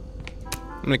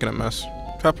 I'm making a mess.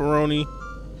 Pepperoni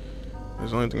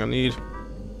is the only thing I need.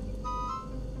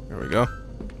 There we go.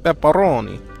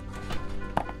 Pepperoni.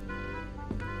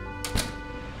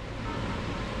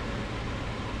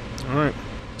 Alright.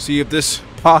 See if this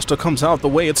pasta comes out the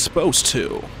way it's supposed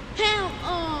to.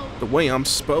 The way I'm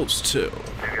supposed to.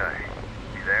 New guy,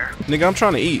 you there? Nigga, I'm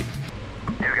trying to eat.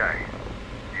 New guy,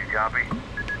 you copy?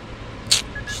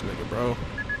 This nigga, bro.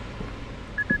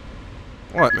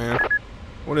 What, man?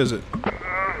 What is it?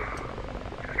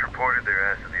 Just reported their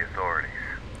ass to the authorities.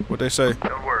 What'd they say?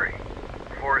 Don't worry.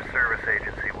 The Forest Service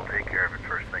Agency will take care of it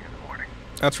first thing in the morning.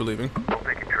 That's relieving. Hope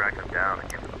they can track them down and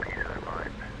give them a piece of their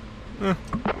mind. Eh.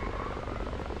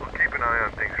 We'll keep an eye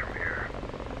on things from here.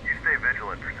 You stay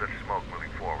vigilant for such smoke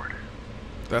moving forward.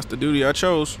 That's the duty I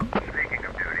chose. Speaking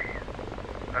of duty,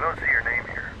 I don't see your name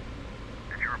here.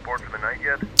 Did you report for the night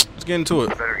yet? Let's get into it.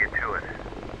 Better get to it.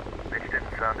 Mitch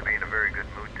didn't sound to be in a very good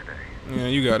mood today. Yeah,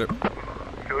 you got it.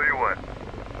 Tell you what,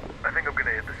 I think I'm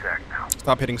gonna hit the sack now.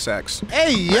 Stop hitting sacks.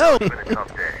 Hey, yo! It's been a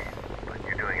tough day, but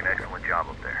you're doing an excellent job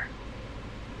up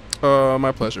there.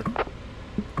 My pleasure.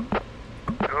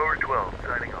 Over 12,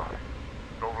 signing off.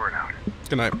 Over and out.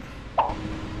 Good night.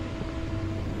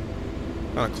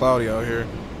 Kinda cloudy out here.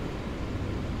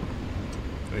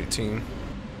 18.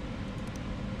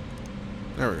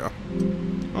 There we go. I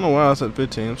don't know why I said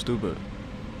 15. I'm stupid.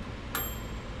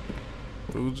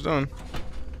 Food's done.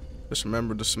 Just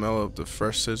remember the smell of the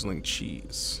fresh sizzling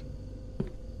cheese.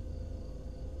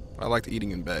 I like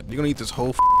eating in bed. You gonna eat this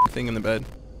whole thing in the bed?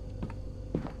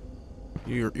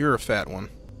 You're a fat one.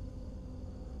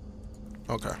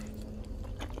 Okay.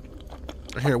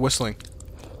 I hear whistling.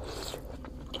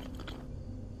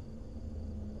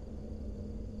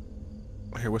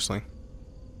 I hear whistling.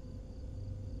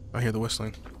 I hear the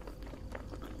whistling.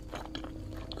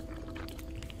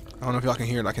 I don't know if y'all can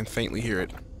hear it. I can faintly hear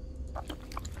it.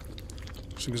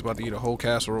 She's about to eat a whole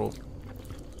casserole.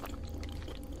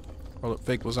 Or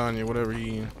fake lasagna, whatever he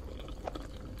eating.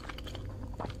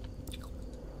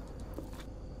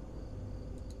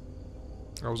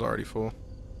 I was already full.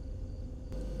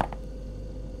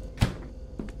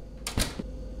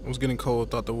 It was getting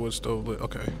cold. Thought the wood stove lit.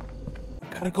 Okay.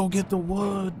 Gotta go get the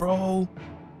wood, bro.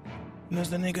 And there's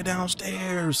the nigga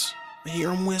downstairs. I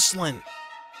hear him whistling.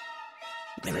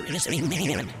 There is a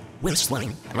man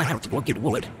whistling, and I have to go get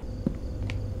wood.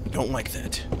 I don't like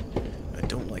that. I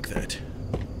don't like that.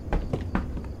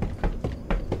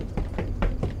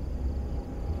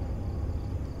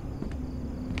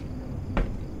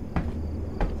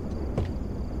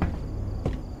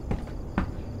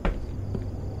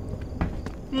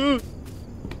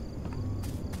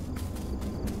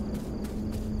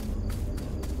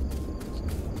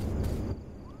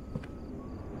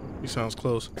 sounds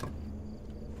close.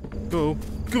 Go,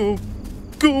 go,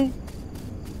 go!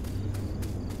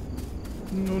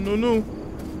 No, no, no.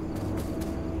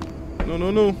 No,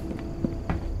 no, no.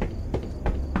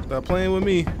 Stop playing with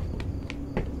me.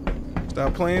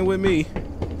 Stop playing with me.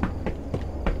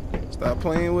 Stop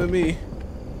playing with me.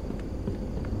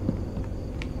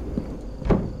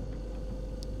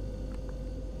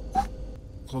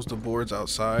 Close the boards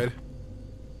outside.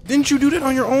 Didn't you do that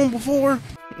on your own before?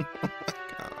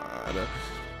 God,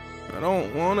 I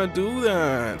don't want to do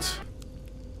that.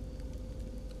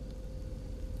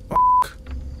 Fuck.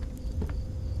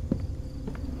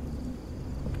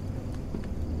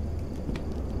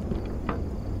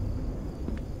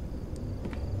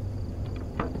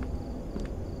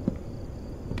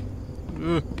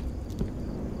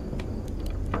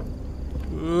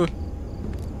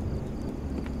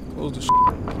 Close the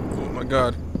oh my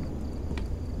god.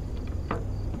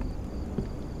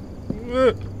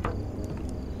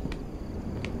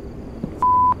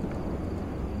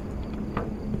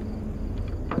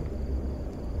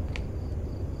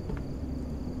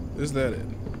 Is that it?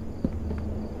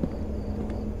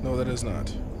 No, that is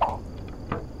not.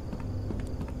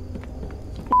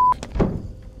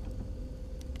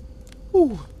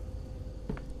 Ooh.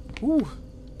 Ooh.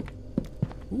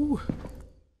 Ooh.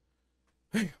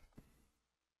 Hey.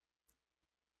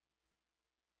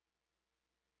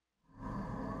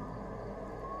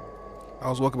 I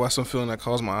was walking by some feeling that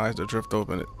caused my eyes to drift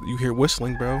open. You hear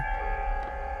whistling, bro.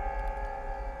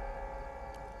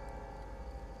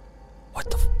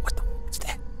 What's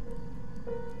that?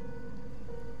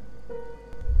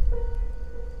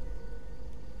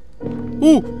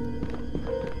 Ooh!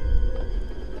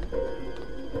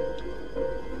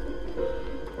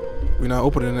 We're not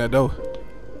opening that door.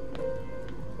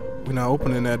 We're not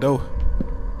opening that door.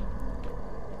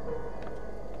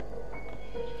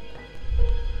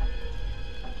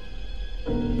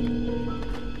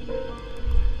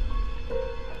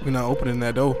 We're not opening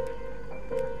that door.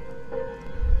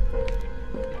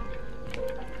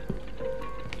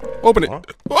 Open it. Huh?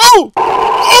 Oh!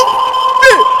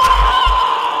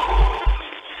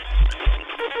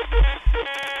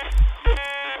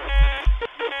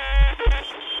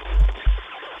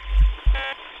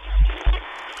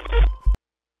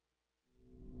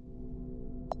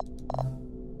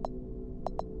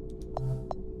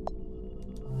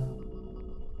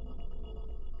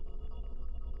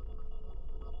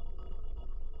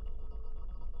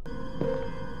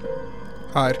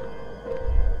 Hide.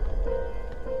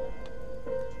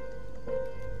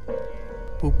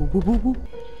 Boo, boo, boo, boo, boo.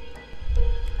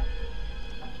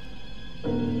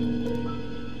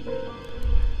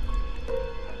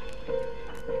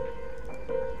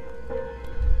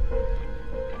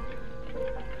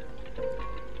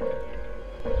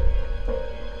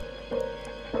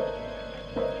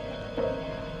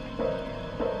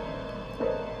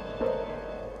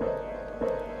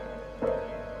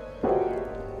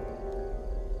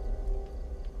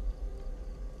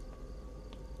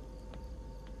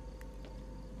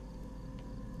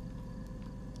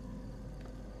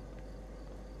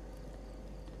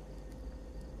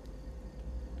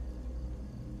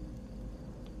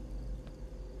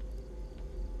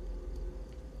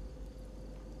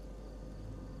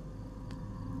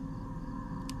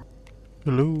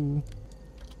 Hello.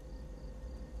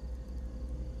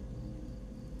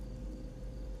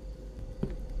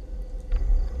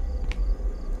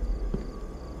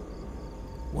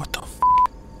 What the f?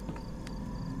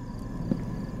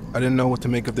 I didn't know what to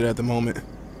make of it at the moment.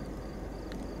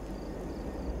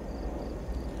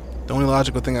 The only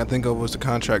logical thing I think of was to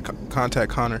contact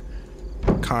Connor.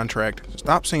 Contract.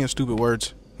 Stop saying stupid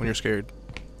words when you're scared.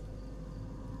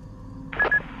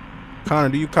 Connor,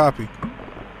 do you copy?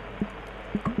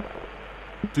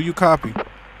 Do you copy?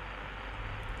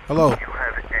 Hello? Do you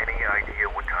have any idea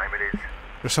what time it is?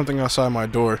 There's something outside my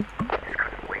door. Just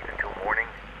couldn't wait until morning.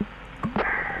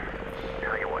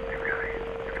 Tell you what, new guy.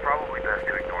 It's probably best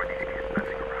to ignore these kids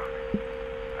messing around.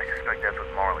 I suspect that's what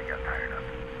Marley got tired of.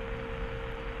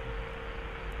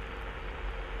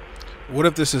 What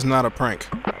if this is not a prank?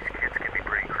 These kids can be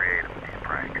pretty creative with these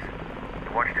pranks.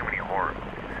 They watch too many horror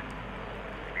movies.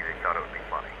 Maybe they thought it would be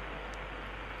funny.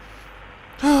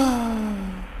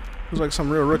 It was like some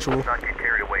real ritual. Let's not get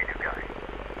carried away, new guy.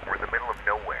 We're in the middle of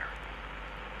nowhere.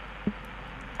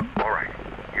 Alright,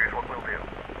 here's what we'll do.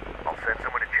 I'll send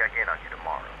someone to check in on you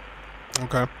tomorrow.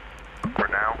 Okay. For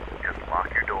now, just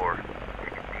lock your door,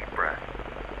 take a deep breath,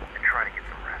 and try to get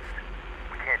some rest.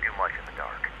 We can't do much in the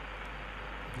dark.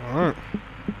 Alright.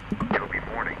 It'll be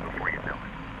morning before you know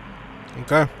it.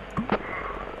 Okay. Try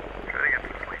to get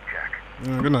some sleep, Jack.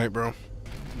 Good night, bro.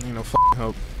 Ain't no f***ing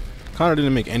hope. Connor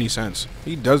didn't make any sense.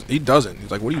 He doesn't.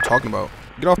 He's like, what are you talking about?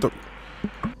 Get off the...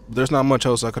 There's not much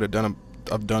else I could have done.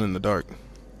 I've done in the dark.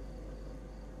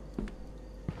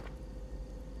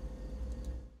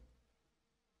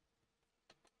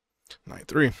 Night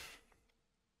 3.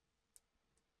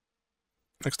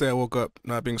 Next day I woke up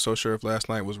not being so sure if last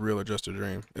night was real or just a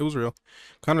dream. It was real.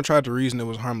 Connor tried to reason it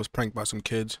was a harmless prank by some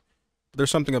kids. But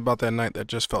there's something about that night that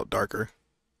just felt darker.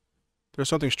 There's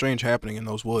something strange happening in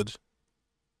those woods.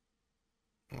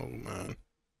 Oh man.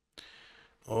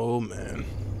 Oh man.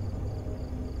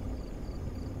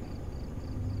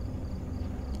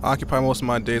 I occupy most of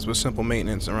my days with simple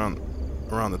maintenance around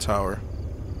the tower.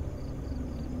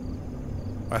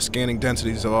 By scanning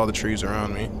densities of all the trees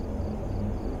around me.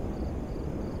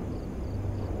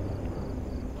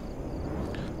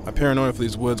 My paranoia for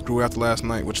these woods grew after last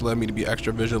night, which led me to be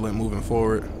extra vigilant moving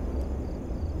forward.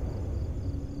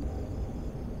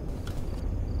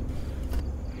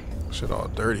 Shit all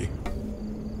dirty.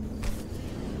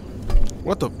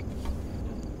 What the?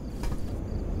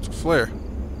 It's a flare.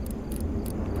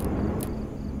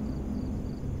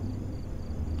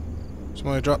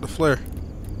 Somebody dropped the flare.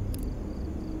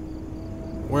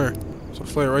 Where? It's a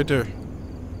flare right there.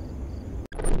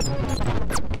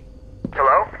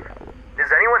 Hello?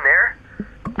 Is anyone there?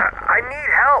 I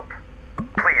need help.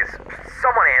 Please,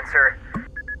 someone answer.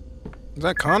 Is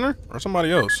that Connor or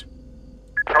somebody else?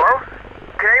 Hello?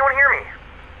 Can anyone hear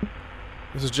me?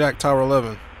 This is Jack, Tower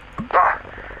 11. Oh,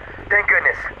 thank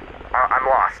goodness. I'm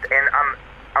lost, and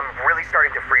I'm really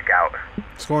starting to freak out.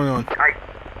 What's going on?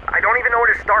 I don't even know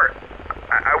where to start.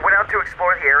 I went out to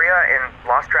explore the area and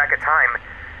lost track of time.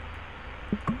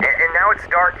 And now it's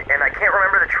dark, and I can't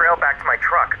remember the trail back to my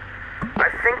truck. I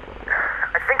think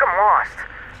I'm lost.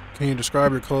 Can you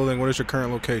describe your clothing? What is your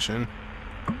current location?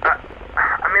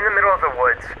 I'm in the middle of the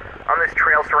woods, on this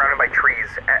trail surrounded by trees.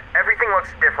 Everything looks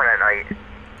different at night.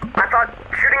 I thought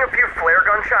shooting a few flare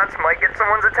gun shots might get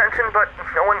someone's attention, but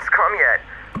no one's come yet.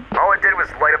 All it did was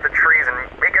light up the trees and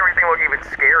make everything look even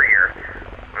scarier.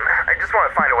 I just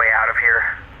want to find a way out of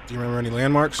here. Do you remember any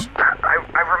landmarks?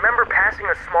 I remember passing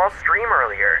a small stream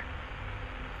earlier.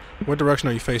 What direction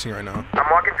are you facing right now? I'm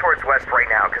walking towards west right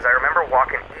now, because I remember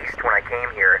walking east when I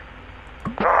came here.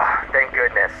 Oh, thank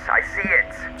goodness. I see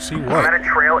it. See what? I'm at a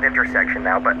trail intersection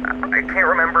now, but I can't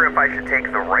remember if I should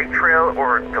take the right trail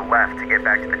or the left to get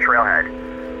back to the trailhead.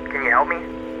 Can you help me?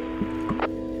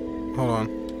 Hold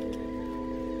on.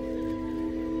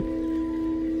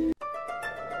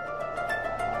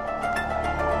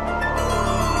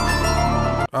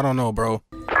 I don't know, bro.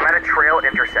 I'm at a trail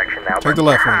intersection now. Take the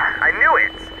left one. I knew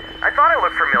it. I thought I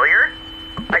looked familiar.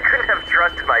 I couldn't have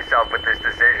trusted myself with this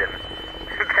decision.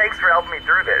 Thanks for helping me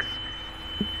through this.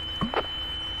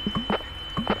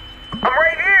 I'm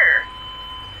right here.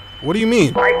 What do you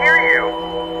mean? I hear you.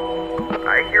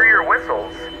 I hear your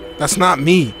whistles. That's not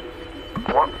me.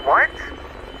 What?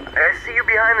 I see you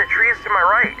behind the trees to my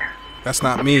right. That's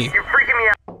not me. You're freaking me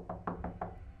out.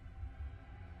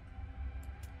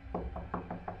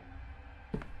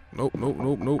 Nope, nope,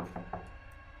 nope, nope.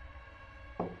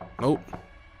 Nope.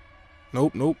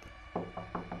 Nope, nope.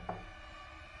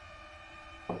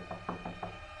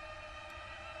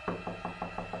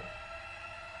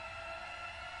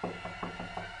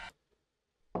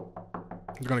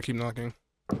 You're gonna keep knocking?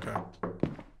 Okay.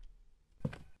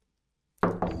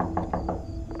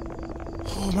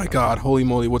 Oh my god, holy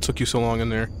moly, what took you so long in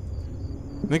there?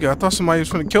 Nigga, I thought somebody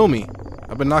was gonna kill me.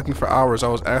 I've been knocking for hours. I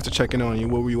was asked to check in on you.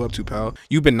 What were you up to, pal?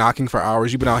 You've been knocking for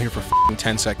hours. You've been out here for f***ing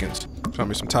 10 seconds. Found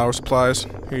me some tower supplies.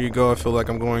 Here you go. I feel like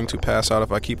I'm going to pass out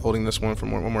if I keep holding this one for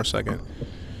one more second.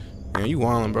 Man, you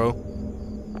wildin', bro.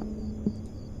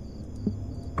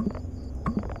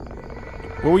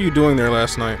 What were you doing there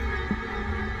last night?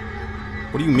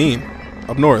 What do you mean?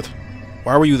 Up north.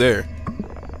 Why were you there?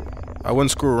 I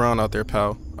wouldn't screw around out there,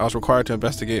 pal. I was required to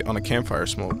investigate on a campfire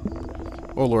smoke.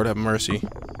 Oh, Lord have mercy.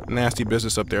 Nasty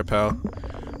business up there, pal.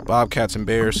 Bobcats and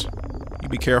bears. You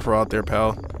be careful out there,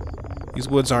 pal. These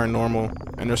woods aren't normal,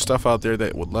 and there's stuff out there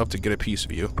that would love to get a piece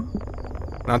of you.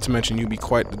 Not to mention you'd be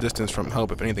quite the distance from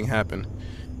help if anything happened.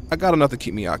 I got enough to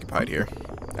keep me occupied here.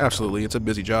 Absolutely, it's a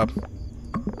busy job.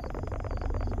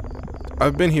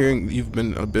 I've been hearing you've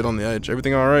been a bit on the edge.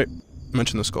 Everything alright?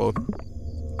 Mention the skull.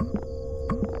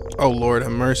 Oh, Lord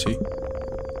have mercy.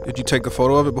 Did you take a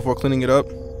photo of it before cleaning it up?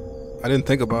 I didn't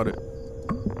think about it.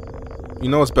 You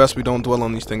know it's best we don't dwell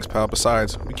on these things, pal.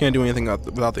 Besides, we can't do anything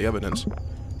without the evidence.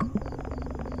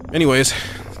 Anyways,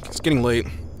 it's getting late.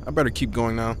 I better keep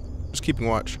going now. Just keeping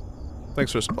watch.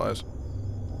 Thanks for the supplies.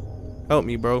 Help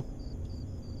me, bro.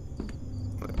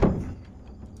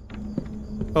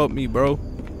 Help me, bro.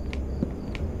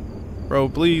 Bro,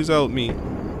 please help me.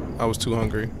 I was too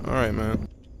hungry. Alright, man.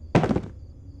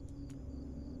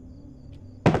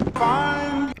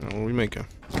 Fine. What are we making?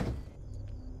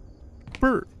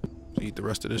 Let's eat the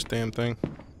rest of this damn thing.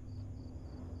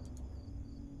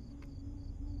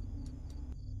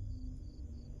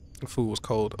 The food was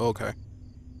cold. Okay.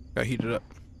 Gotta heat it up.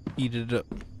 Heat it up.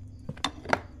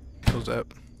 What's that?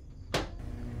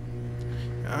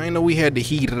 I didn't know we had to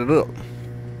heat it up.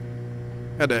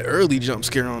 Had that early jump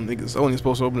scare on niggas. I wasn't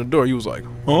supposed to open the door. He was like,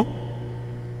 huh?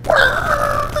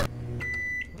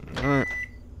 Alright.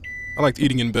 I liked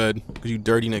eating in bed, because you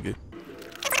dirty nigga.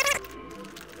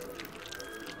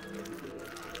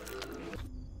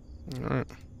 Alright.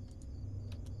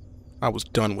 I was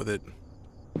done with it.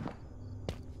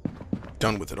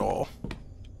 Done with it all.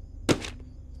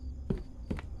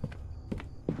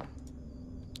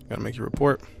 Gotta make your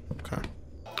report. Okay.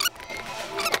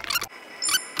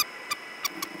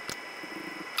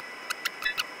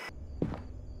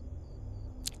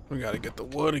 We gotta get the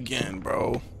wood again,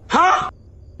 bro. Huh?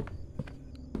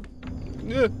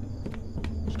 Yeah.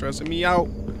 Stressing me out.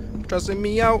 Stressing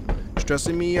me out.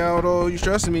 Stressing me out. Oh, you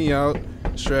stressing me out.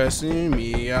 Stressing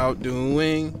me out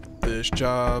doing this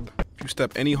job. If you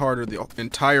step any harder, the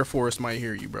entire forest might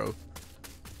hear you, bro.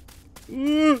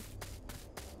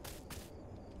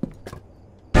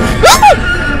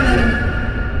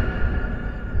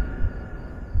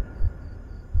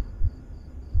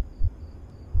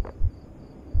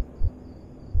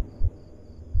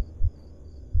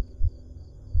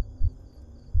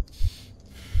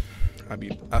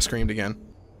 I screamed again.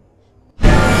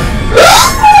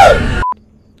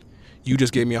 You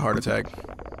just gave me a heart attack.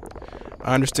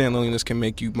 I understand loneliness can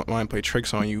make you mind play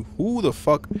tricks on you. Who the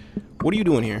fuck? What are you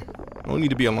doing here? I don't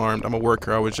need to be alarmed. I'm a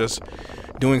worker. I was just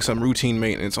doing some routine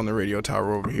maintenance on the radio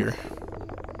tower over here.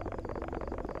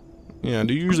 Yeah,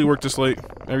 do you usually work this late?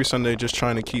 Every Sunday, just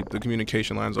trying to keep the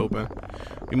communication lines open.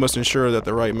 We must ensure that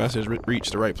the right message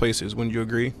reach the right places. Wouldn't you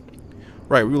agree?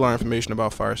 Right, we rely on information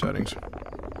about fire settings.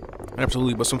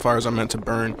 Absolutely, but some fires are meant to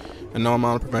burn, and no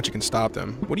amount of prevention can stop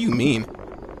them. What do you mean?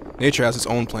 Nature has its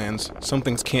own plans. Some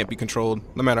things can't be controlled,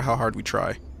 no matter how hard we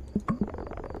try.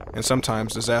 And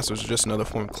sometimes disasters are just another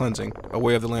form of cleansing, a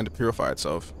way of the land to purify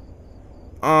itself.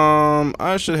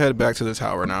 I should head back to the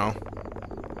tower now.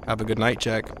 Have a good night,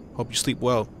 Jack. Hope you sleep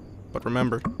well. But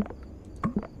remember,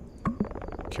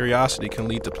 curiosity can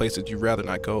lead to places you'd rather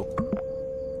not go.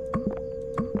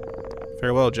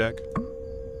 Farewell, Jack.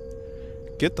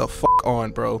 Get the fuck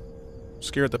on, bro.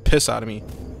 Scared the piss out of me.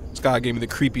 This guy gave me the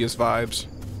creepiest vibes.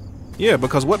 Yeah,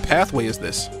 because what pathway is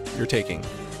this you're taking?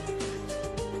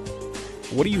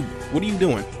 What are you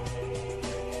doing?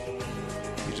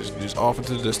 You're just off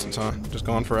into the distance, huh? Just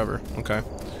gone forever. Okay.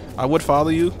 I would follow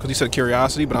you, because he said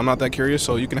curiosity, but I'm not that curious,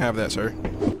 so you can have that, sir. I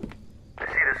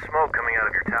see the smoke coming out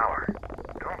of your tower.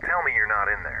 Don't tell me you're not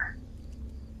in there.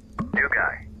 New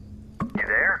guy. You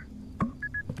there?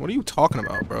 What are you talking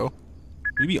about, bro?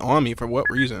 You be on me for what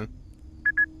reason?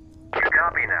 You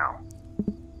copy now.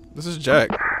 This is Jack.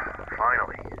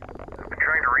 Finally. I've been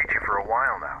trying to reach you for a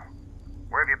while now.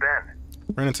 Where have you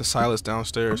been? Ran into Silas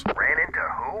downstairs. Ran into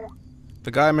who? The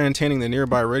guy maintaining the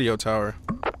nearby radio tower.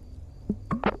 Is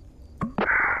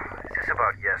this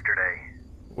about yesterday?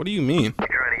 What do you mean? You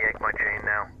trying to yank my chain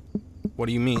now? What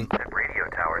do you mean? That radio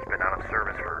tower's been out of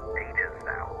service for ages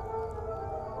now.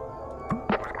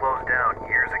 It was closed down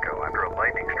years ago after a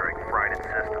lightning strike fried its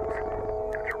systems,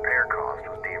 and its repair cost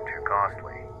was deemed too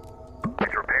costly.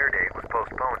 Its repair date was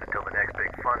postponed until the next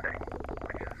big funding,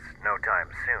 which is no time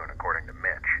soon, according to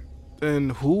Mitch. Then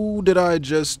who did I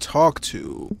just talk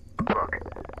to? Look,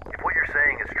 if what you're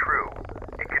saying is true,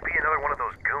 it could be another one of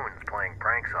those goons playing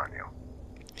pranks on you.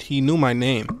 He knew my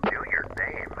name. Knew your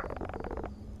name?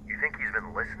 You think he's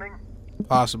been listening?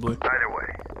 Possibly. Either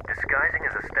way, disguising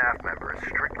as a staff member is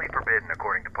strictly forbidden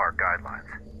according to park guidelines.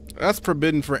 That's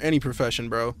forbidden for any profession,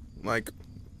 bro. Like,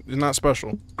 it's not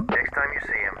special. Next time you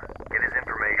see him, get his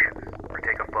information, or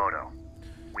take a photo.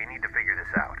 We need to figure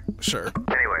this out. Sure.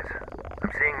 Anyways,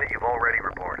 I'm seeing that you've already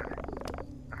reported.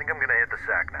 I think I'm gonna hit the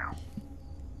sack now.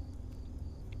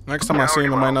 Next time I see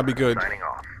him, it might not be good. Signing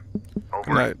off. Over.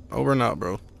 Good night. Over and out,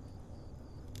 bro.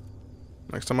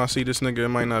 Next time I see this nigga, it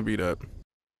might not be that.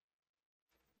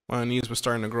 My unease was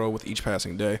starting to grow with each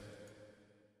passing day.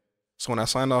 So when I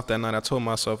signed off that night, I told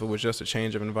myself it was just a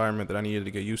change of environment that I needed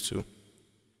to get used to.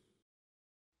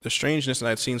 The strangeness that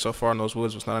I'd seen so far in those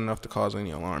woods was not enough to cause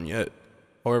any alarm yet.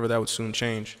 However, that would soon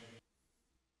change.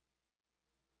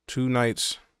 2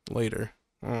 nights later.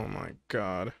 Oh my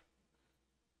god.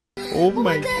 Oh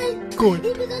my god.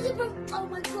 Oh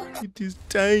my god. It is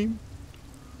time.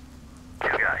 New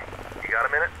guy, you got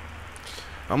a minute?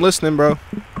 I'm listening, bro.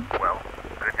 Well,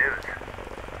 good news.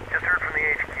 Just heard from the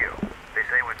HQ. They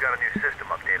say we've got a new system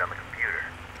update on the computer.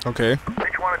 Okay. They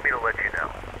just wanted me to let you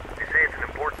know. They say it's an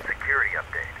important security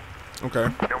update. Okay.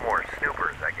 No more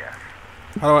snoopers, I guess.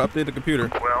 How do I update the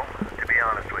computer? Well, to be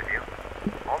honest with you,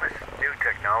 all this new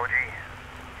technology,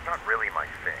 it's not really my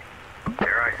thing.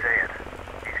 Dare I say it,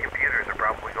 these computers are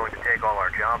probably going to take all our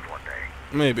jobs one day.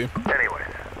 Maybe. Anyways,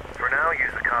 for now,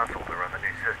 use the console to run the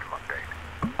new system update.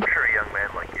 I'm sure a young man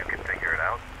like you can figure it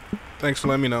out. Thanks for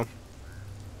letting me know.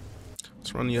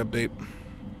 Let's run the update.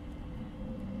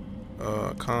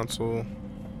 Console.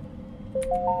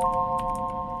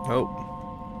 Help.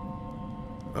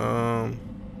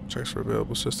 Checks for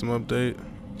available system update.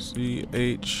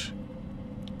 CHK.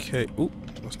 Oop,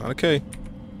 that's not a K.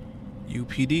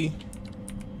 UPD.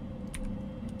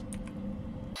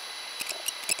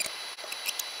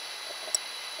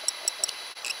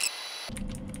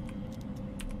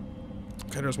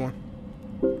 Okay, there's one.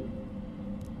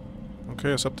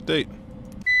 Okay, it's up to date.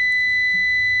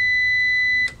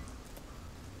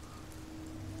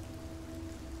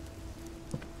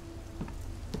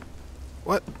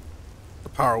 What? The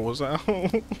power was out.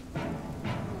 For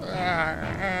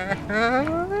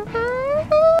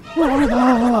the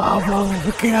love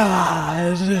of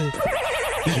God.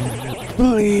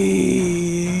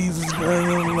 Please, for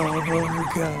the love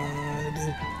of God.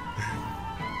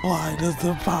 Why does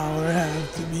the power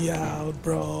have to be out,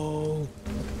 bro?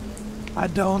 I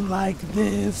don't like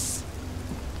this.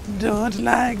 Don't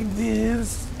like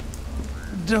this.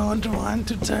 Don't want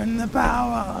to turn the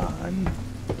power on.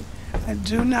 I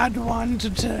do not want to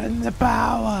turn the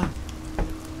power.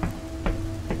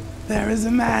 There is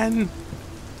a man.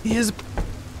 He is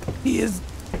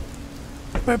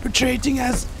perpetrating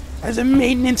as a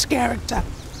maintenance character.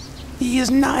 He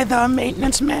is neither a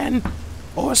maintenance man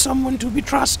or someone to be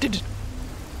trusted.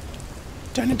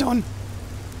 Turn it on.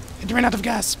 It ran out of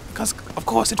gas because, of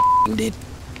course, it did.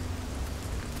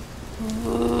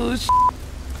 Oh,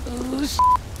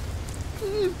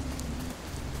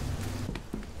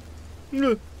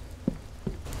 oh,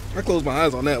 I closed my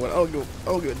eyes on that one. I don't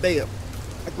give a damn.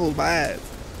 I closed my eyes.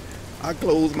 I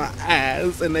closed my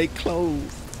eyes and they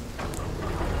closed.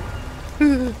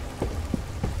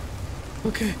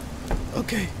 Okay.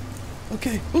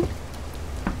 Ooh.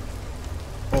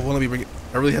 Oh, well, let me bring it.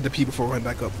 I really had to pee before I went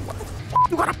back up. What the f?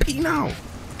 You gotta pee now.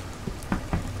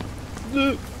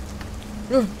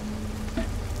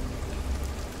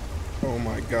 Oh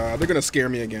my god, they're gonna scare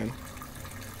me again.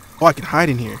 Oh, I can hide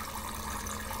in here.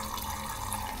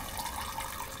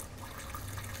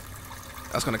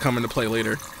 That's gonna come into play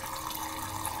later.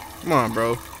 Come on,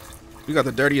 bro. You got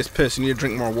the dirtiest piss. You need to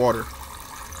drink more water.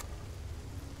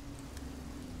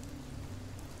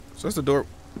 So that's the door.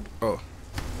 Oh.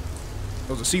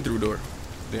 That was a see-through door.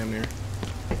 Damn near.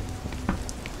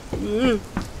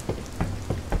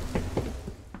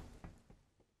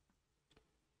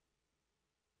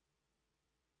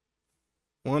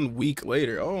 1 week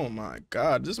later. Oh my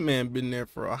god. This man been there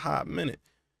for a hot minute.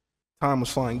 Time was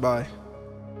flying by.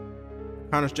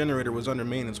 Connor's generator was under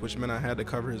maintenance, which meant I had to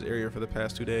cover his area for the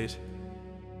past 2 days.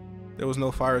 There was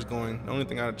no fires going. The only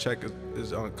thing I had to check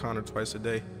is on Connor twice a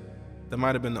day. That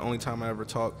might have been the only time I ever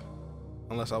talked,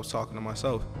 unless I was talking to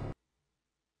myself.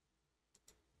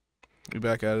 We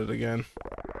back at it again.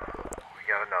 We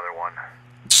got another one.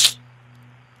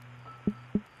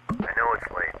 I know it's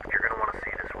late, but you're gonna want to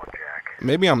see this one, Jack.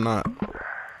 Maybe I'm not.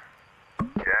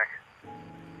 Jack?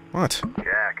 What?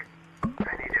 Jack,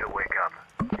 I need you to wake up.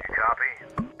 You copy?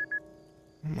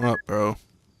 I'm up, bro.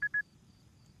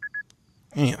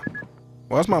 Damn.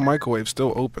 Why is my microwave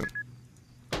still open?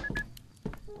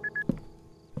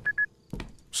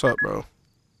 What's up, bro?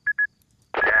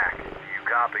 Jack, you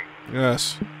copy?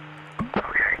 Yes.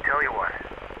 Okay, tell you what.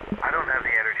 I don't have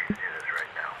the energy to do this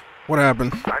right now. What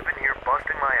happened? I've been here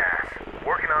busting my ass,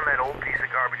 working on that old piece of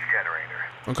garbage generator.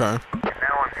 Okay. And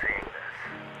now I'm seeing this.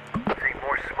 I'm seeing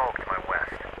more smoke to my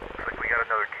west. Looks like we got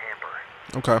another camper.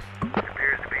 Okay. It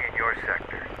appears to be in your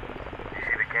sector. You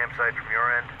see the campsite from your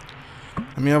end?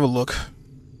 Let me have a look.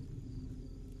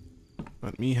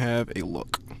 Let me have a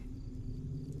look.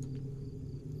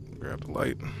 Grab the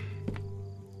light. You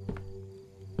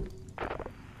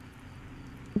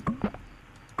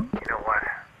know what?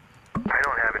 I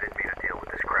don't have it in me to deal with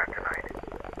this crap tonight.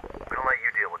 I'm gonna let you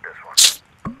deal with this one.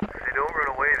 If they don't run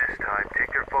away this time,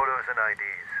 take their photos and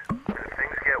IDs. And if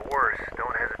things get worse,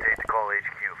 don't hesitate to call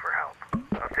HQ for help.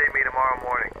 Update me tomorrow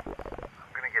morning. I'm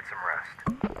gonna get some rest.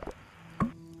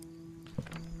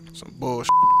 Some bullshit.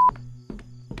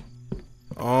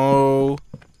 Oh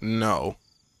no.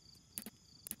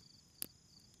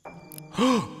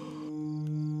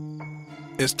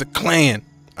 It's the Klan.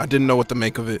 I didn't know what to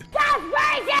make of it.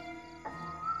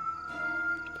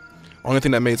 Only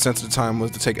thing that made sense at the time was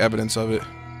to take evidence of it.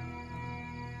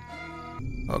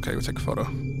 Okay, we'll take a photo.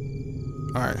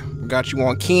 Alright, we got you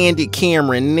on candid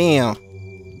camera now.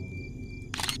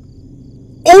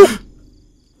 Oh!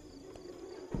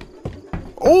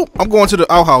 Oh, I'm going to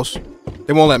the outhouse.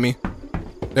 They won't let me.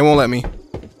 They won't let me.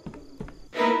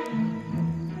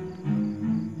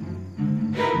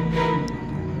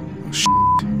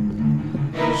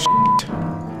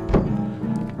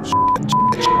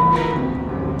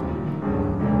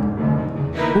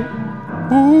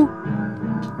 Ooh.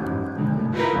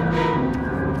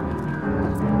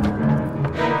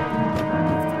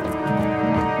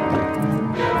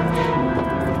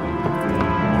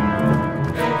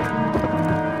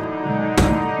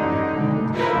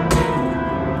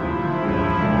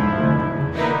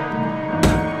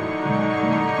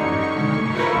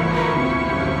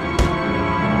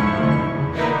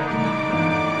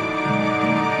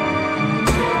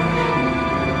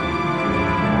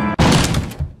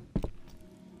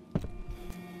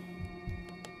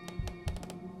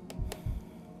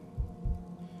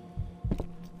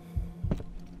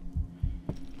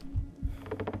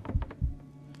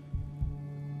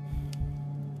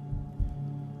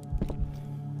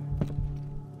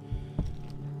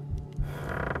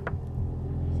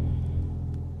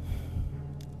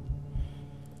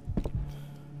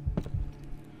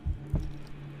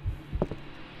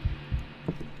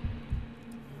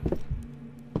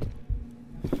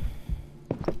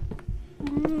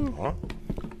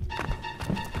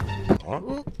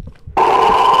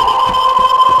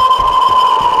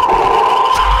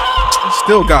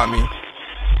 Still got me.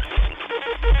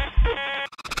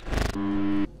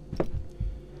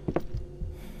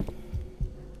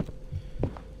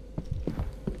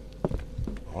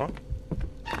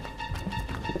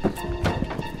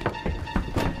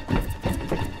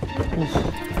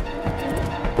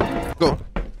 Go.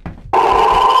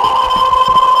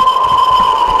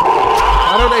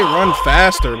 How do they run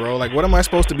faster, bro? Like, what am I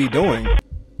supposed to be doing?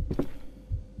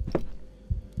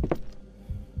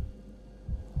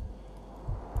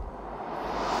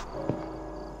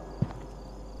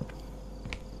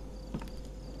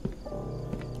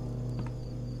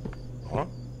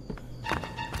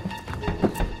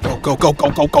 Go, go, go,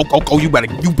 go, go, go, go. You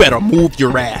better move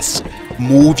your ass.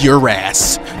 Move your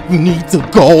ass. You need to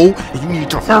go. You need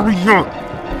to hurry up.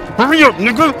 Hurry up,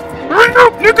 nigga. Hurry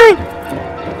up, nigga.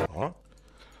 Huh?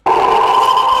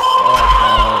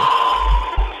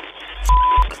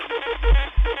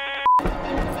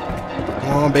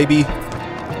 Come on, baby.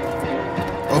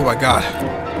 Oh my God.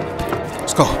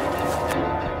 Let's go.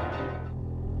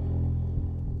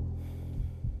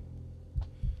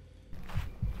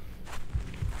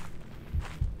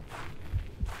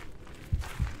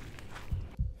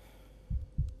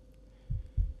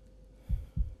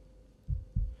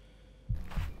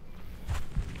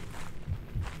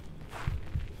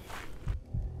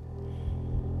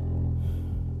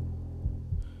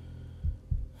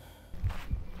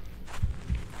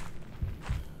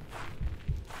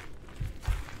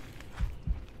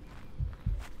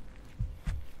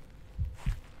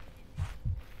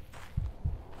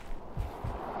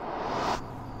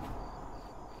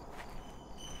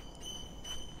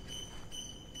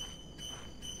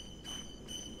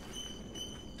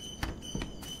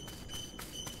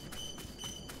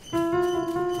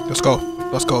 Let's go.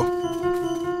 Let's go.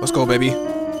 Let's go, baby.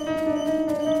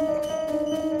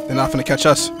 They're not finna catch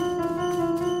us.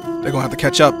 They're gonna have to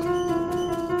catch up.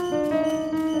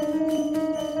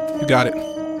 You got it.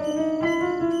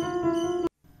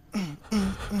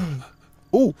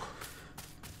 Ooh.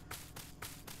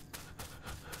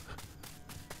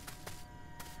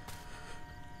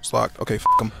 It's locked. Okay, f***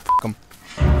 them. F*** them.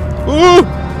 Ooh!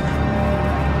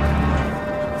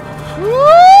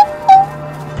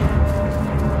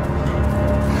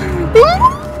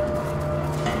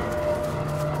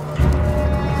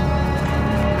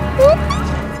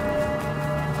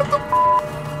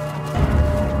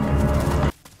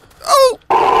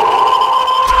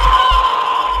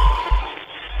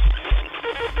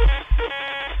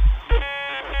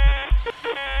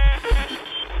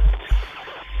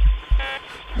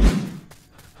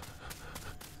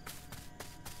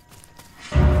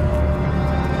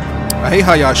 I hate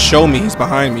how y'all show me he's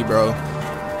behind me, bro.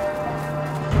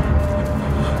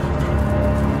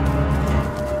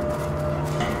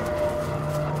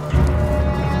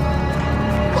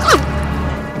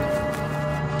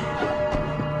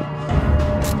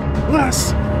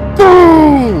 Let's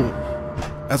go!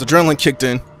 As adrenaline kicked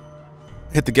in,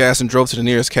 I hit the gas and drove to the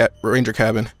nearest ranger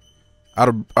cabin. Out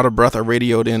of breath, I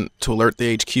radioed in to alert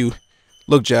the HQ.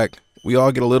 Look, Jack, we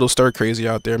all get a little stir crazy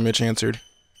out there, Mitch answered.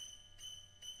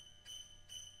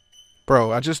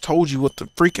 Bro, I just told you what the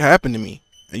freak happened to me,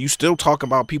 and you still talk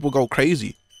about people go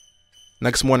crazy.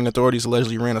 Next morning, authorities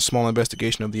allegedly ran a small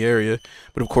investigation of the area,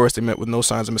 but of course they met with no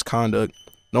signs of misconduct.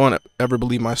 No one ever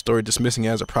believed my story, dismissing it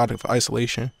as a product of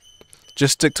isolation.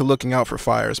 Just stick to looking out for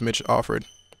fires, Mitch offered.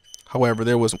 However,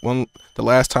 there was the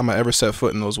last time I ever set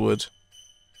foot in those woods.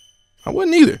 I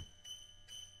wouldn't either.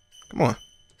 Come on.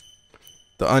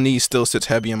 The unease still sits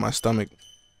heavy in my stomach.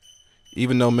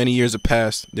 Even though many years have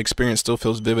passed, the experience still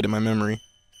feels vivid in my memory.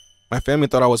 My family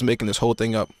thought I was making this whole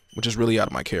thing up, which is really out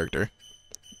of my character.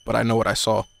 But I know what I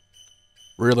saw.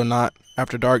 Real or not,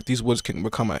 after dark, these woods can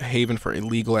become a haven for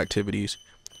illegal activities.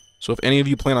 So if any of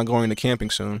you plan on going camping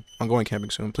soon,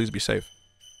 please be safe.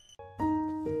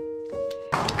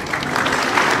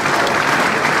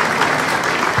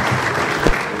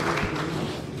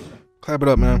 Clap it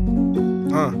up,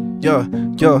 man. Yeah,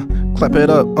 clap it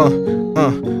up.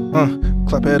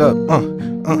 Clap it up.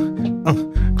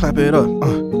 Clap it up.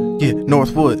 Yeah,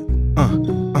 Northwood.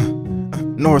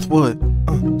 Northwood.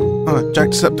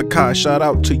 Jacksepticeye, shout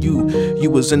out to you. You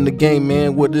was in the game,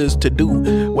 man. What is to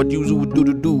do? What you do?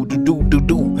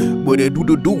 What it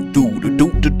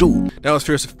do? That was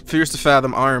Fierce to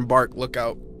Fathom, Ironbark. Look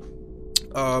out.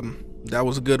 That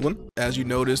was a good one. As you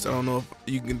noticed, I don't know if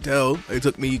you can tell, it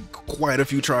took me quite a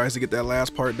few tries to get that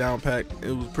last part down packed.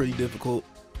 It was pretty difficult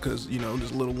because, you know,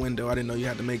 there's a little window. I didn't know you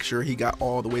had to make sure he got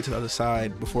all the way to the other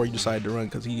side before you decide to run,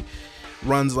 because he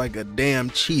runs like a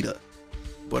damn cheetah.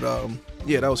 But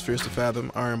yeah, that was Fierce to Fathom,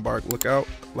 Ironbark. Look out.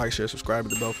 Like, share, subscribe,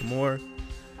 hit the bell for more.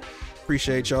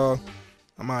 Appreciate y'all.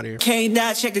 I'm out here.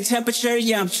 K-Dot, check the temperature.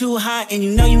 Yeah, I'm too hot and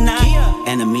you know you're not. Yeah.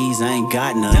 Enemies, I ain't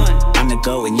got none. I'm the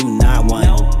GOAT and you not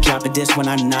one. Dropping this when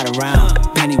I'm not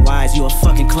around. Pennywise, you a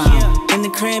fucking clown. In the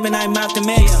crib and I'm out the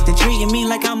mix. They're treating me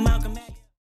like I'm Malcolm.